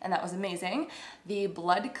 and that was amazing. The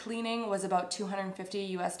blood cleaning was about $250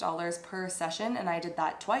 US per session, and I did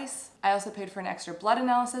that twice. I also paid for an extra blood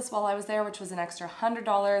analysis while I was there, which was an extra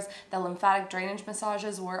 $100. The lymphatic drainage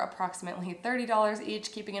massages were approximately $30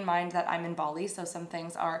 each, keeping in mind that I'm in Bali, so some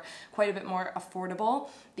things are quite a bit more affordable.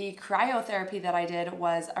 The cryotherapy that I did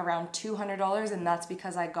was around $200, and that's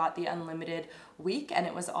because I got the unlimited week and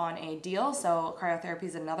it was on a deal. So cryotherapy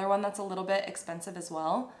is another one that's a little bit expensive as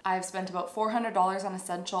well. I've spent about $400 on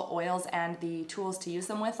essential oils and the tools to use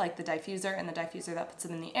them with, like the diffuser and the diffuser that puts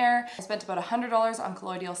them in the air. I spent about $100 on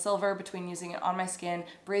colloidal silver between using it on my skin,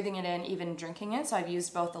 breathing it in, even drinking it. So I've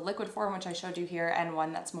used both the liquid form, which I showed you here, and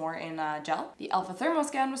one that's more in gel. The alpha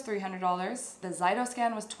thermoscan was $300. The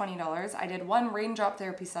Zytoscan was $20. I did one raindrop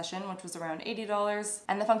therapy session, which was around $80.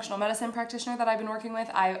 And the functional medicine practitioner that I've been working with,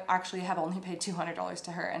 I actually have only paid $200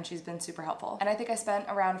 to her, and she's been super helpful. And I think I spent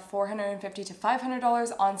around $450 to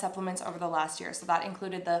 $500 on supplements over the last year. So that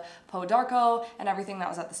included the Podarco and everything that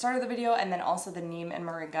was at the start of the video, and then also the neem and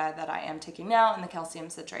moringa that I am taking now, and the calcium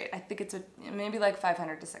citrate. I think it's maybe like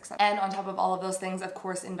 $500 to $600. And on top of all of those things, of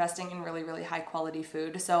course, investing in really high quality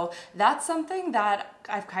food. So that's something that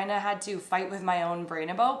I've kind of had to fight with my own brain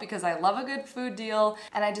about, because I love a good food deal,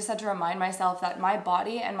 and I just had to remind myself that my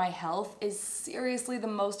body and my health is seriously the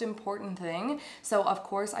most important thing. So of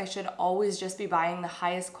course I should always just be buying the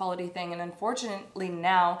highest quality thing. And unfortunately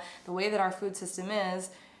now, the way that our food system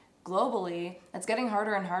is globally, it's getting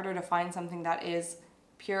harder and harder to find something that is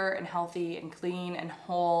pure and healthy and clean and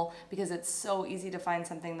whole, because it's so easy to find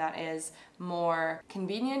something that is more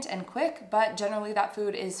convenient and quick, but generally that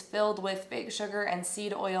food is filled with fake sugar and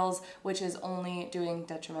seed oils, which is only doing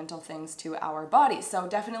detrimental things to our bodies. So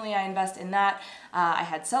definitely I invest in that. I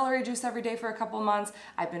had celery juice every day for a couple months.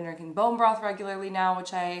 I've been drinking bone broth regularly now,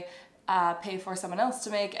 which I pay for someone else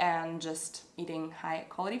to make, and just eating high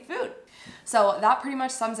quality food. So that pretty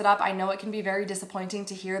much sums it up. I know it can be very disappointing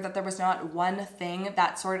to hear that there was not one thing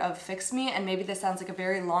that sort of fixed me, and maybe this sounds like a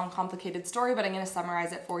very long, complicated story, but I'm going to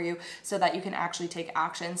summarize it for you so that you can actually take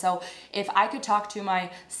action. So if I could talk to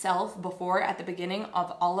myself before, at the beginning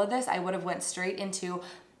of all of this, I would have went straight into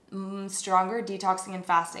stronger detoxing and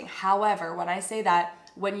fasting. However, when I say that,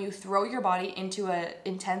 when you throw your body into an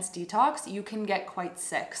intense detox, you can get quite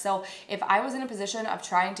sick. So if I was in a position of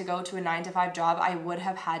trying to go to a 9-to-5 job, I would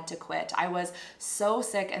have had to quit. I was so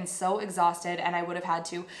sick and so exhausted, and I would have had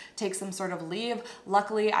to take some sort of leave.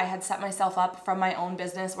 Luckily, I had set myself up from my own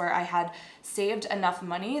business where I had saved enough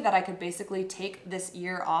money that I could basically take this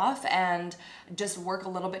year off and just work a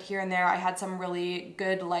little bit here and there. I had some really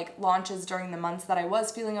good like launches during the months that I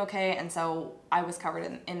was feeling okay, and so I was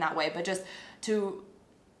covered in that way. But just to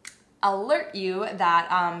alert you that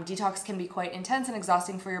detox can be quite intense and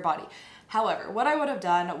exhausting for your body. However, what I would have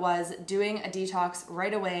done was doing a detox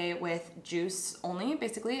right away with juice only,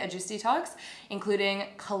 basically a juice detox, including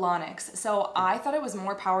colonics. So I thought it was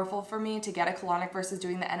more powerful for me to get a colonic versus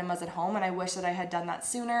doing the enemas at home, and I wish that I had done that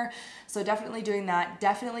sooner. So definitely doing that,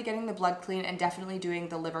 definitely getting the blood clean, and definitely doing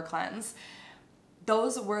the liver cleanse.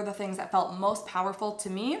 Those were the things that felt most powerful to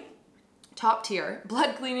me. Top tier: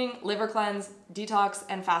 blood cleaning, liver cleanse, detox,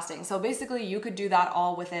 and fasting. So basically you could do that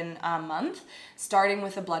all within a month, starting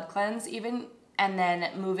with a blood cleanse even, and then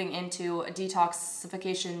moving into a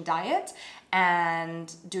detoxification diet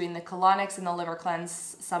and doing the colonics and the liver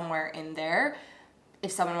cleanse somewhere in there.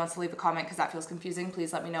 If someone wants to leave a comment because that feels confusing,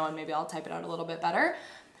 please let me know and maybe I'll type it out a little bit better.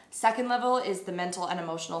 Second level is the mental and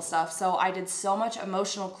emotional stuff. So I did so much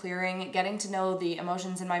emotional clearing, getting to know the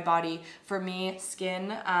emotions in my body. For me,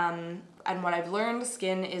 skin, and what I've learned,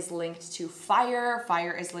 skin is linked to fire,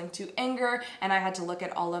 fire is linked to anger, and I had to look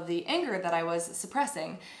at all of the anger that I was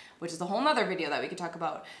suppressing, which is a whole nother video that we could talk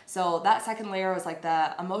about. So that second layer was like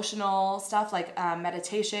the emotional stuff, like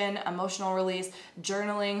meditation, emotional release,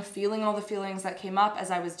 journaling, feeling all the feelings that came up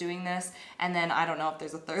as I was doing this. And then I don't know if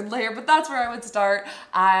there's a third layer, but that's where I would start.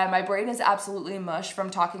 My brain is absolutely mush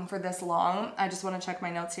from talking for this long. I just want to check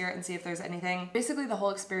my notes here and see if there's anything. Basically, the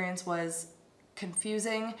whole experience was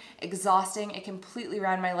confusing, exhausting. It completely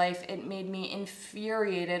ran my life. It made me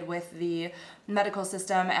infuriated with the medical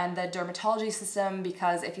system and the dermatology system,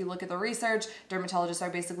 because if you look at the research, dermatologists are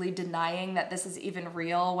basically denying that this is even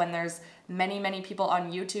real when there's many, many people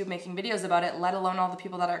on YouTube making videos about it, let alone all the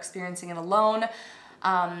people that are experiencing it alone.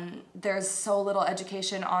 There's so little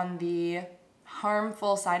education on the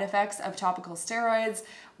harmful side effects of topical steroids,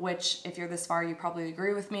 which if you're this far, you probably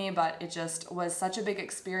agree with me, but it just was such a big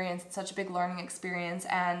experience, such a big learning experience.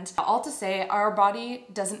 And all to say, our body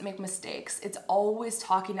doesn't make mistakes. It's always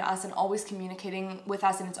talking to us and always communicating with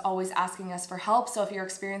us, and it's always asking us for help. So if you're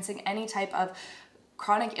experiencing any type of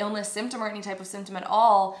chronic illness symptom or any type of symptom at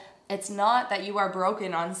all, it's not that you are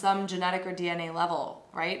broken on some genetic or DNA level,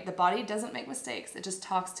 right? The body doesn't make mistakes. It just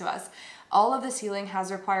talks to us. All of this healing has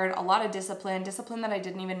required a lot of discipline that I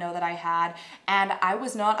didn't even know that I had. And I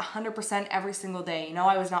was not 100% every single day. You know,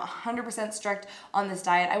 I was not 100% strict on this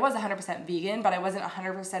diet. I was 100% vegan, but I wasn't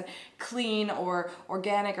 100% clean or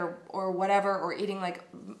organic or whatever, or eating like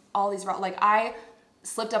all these raw, like I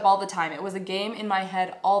slipped up all the time. It was a game in my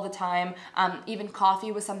head all the time. Even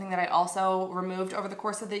coffee was something that I also removed over the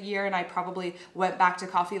course of the year, and I probably went back to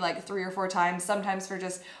coffee like 3 or 4 times, sometimes for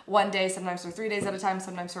just one day, sometimes for 3 days at a time,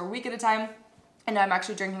 sometimes for a week at a time. And I'm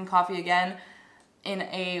actually drinking coffee again in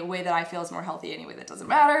a way that I feel is more healthy anyway. That doesn't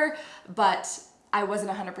matter, but I wasn't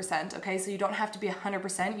 100%, okay? So you don't have to be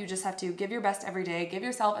 100%. You just have to give your best every day. Give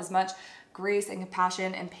yourself as much grace and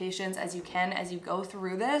compassion and patience as you can as you go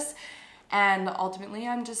through this. And ultimately,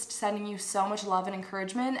 I'm just sending you so much love and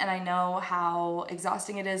encouragement, and I know how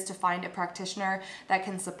exhausting it is to find a practitioner that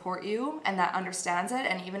can support you and that understands it.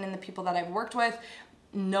 And even in the people that I've worked with,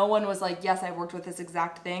 no one was like, yes, I've worked with this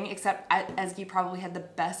exact thing, except Ezgi probably had the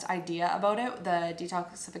best idea about it, the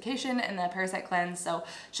detoxification and the parasite cleanse. So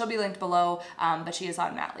she'll be linked below, but she is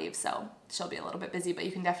on mat leave, so she'll be a little bit busy, but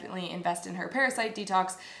you can definitely invest in her parasite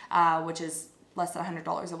detox, which is less than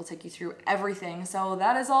 $100. It will take you through everything. So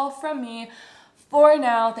that is all from me for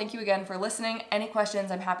now. Thank you again for listening. Any questions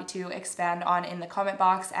I'm happy to expand on in the comment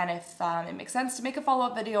box, and if it makes sense to make a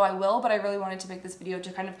follow-up video, I will, but I really wanted to make this video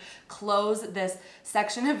to kind of close this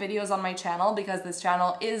section of videos on my channel, because this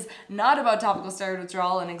channel is not about topical steroid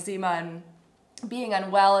withdrawal and eczema and being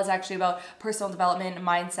unwell. It's actually about personal development,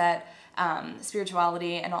 mindset,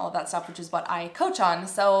 spirituality, and all of that stuff, which is what I coach on.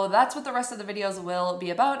 So that's what the rest of the videos will be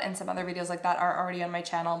about, and some other videos like that are already on my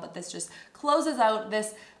channel, but this just closes out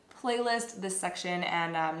this playlist, this section,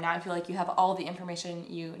 and now I feel like you have all the information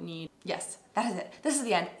you need. Yes, that is it. This is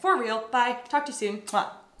the end. For real. Bye. Talk to you soon.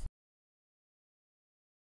 Mwah.